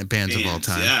bands of all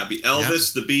time. Yeah,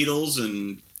 Elvis, the Beatles,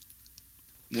 and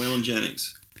Waylon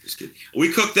Jennings. Just kidding.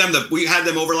 We cooked them. We had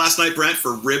them over last night, Brent,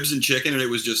 for ribs and chicken, and it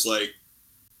was just like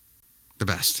the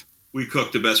best. We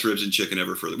cooked the best ribs and chicken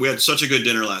ever. We had such a good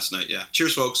dinner last night. Yeah.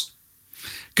 Cheers, folks.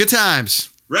 Good times.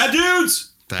 Rad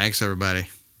dudes. Thanks, everybody.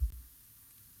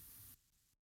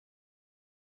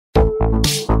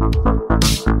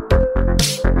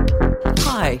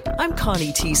 Hi, I'm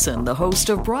Connie Thiessen, the host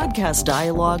of Broadcast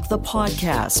Dialogue, the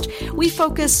podcast. We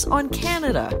focus on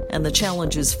Canada and the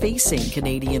challenges facing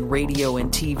Canadian radio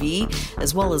and TV,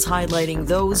 as well as highlighting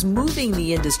those moving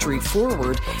the industry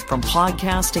forward from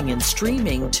podcasting and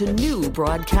streaming to new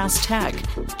broadcast tech.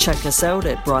 Check us out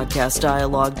at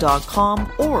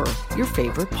broadcastdialogue.com or your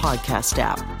favorite podcast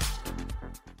app.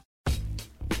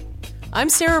 I'm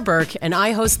Sarah Burke, and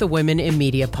I host the Women in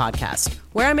Media podcast,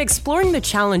 where I'm exploring the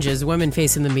challenges women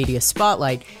face in the media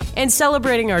spotlight and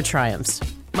celebrating our triumphs.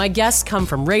 My guests come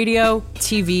from radio,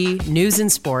 TV, news,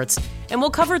 and sports, and we'll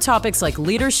cover topics like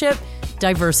leadership,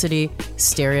 diversity,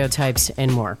 stereotypes, and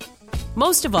more.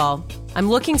 Most of all, I'm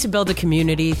looking to build a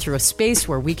community through a space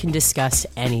where we can discuss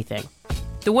anything.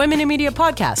 The Women in Media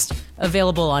podcast,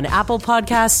 available on Apple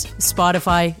Podcasts,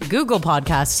 Spotify, Google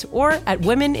Podcasts, or at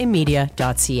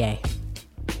womeninmedia.ca.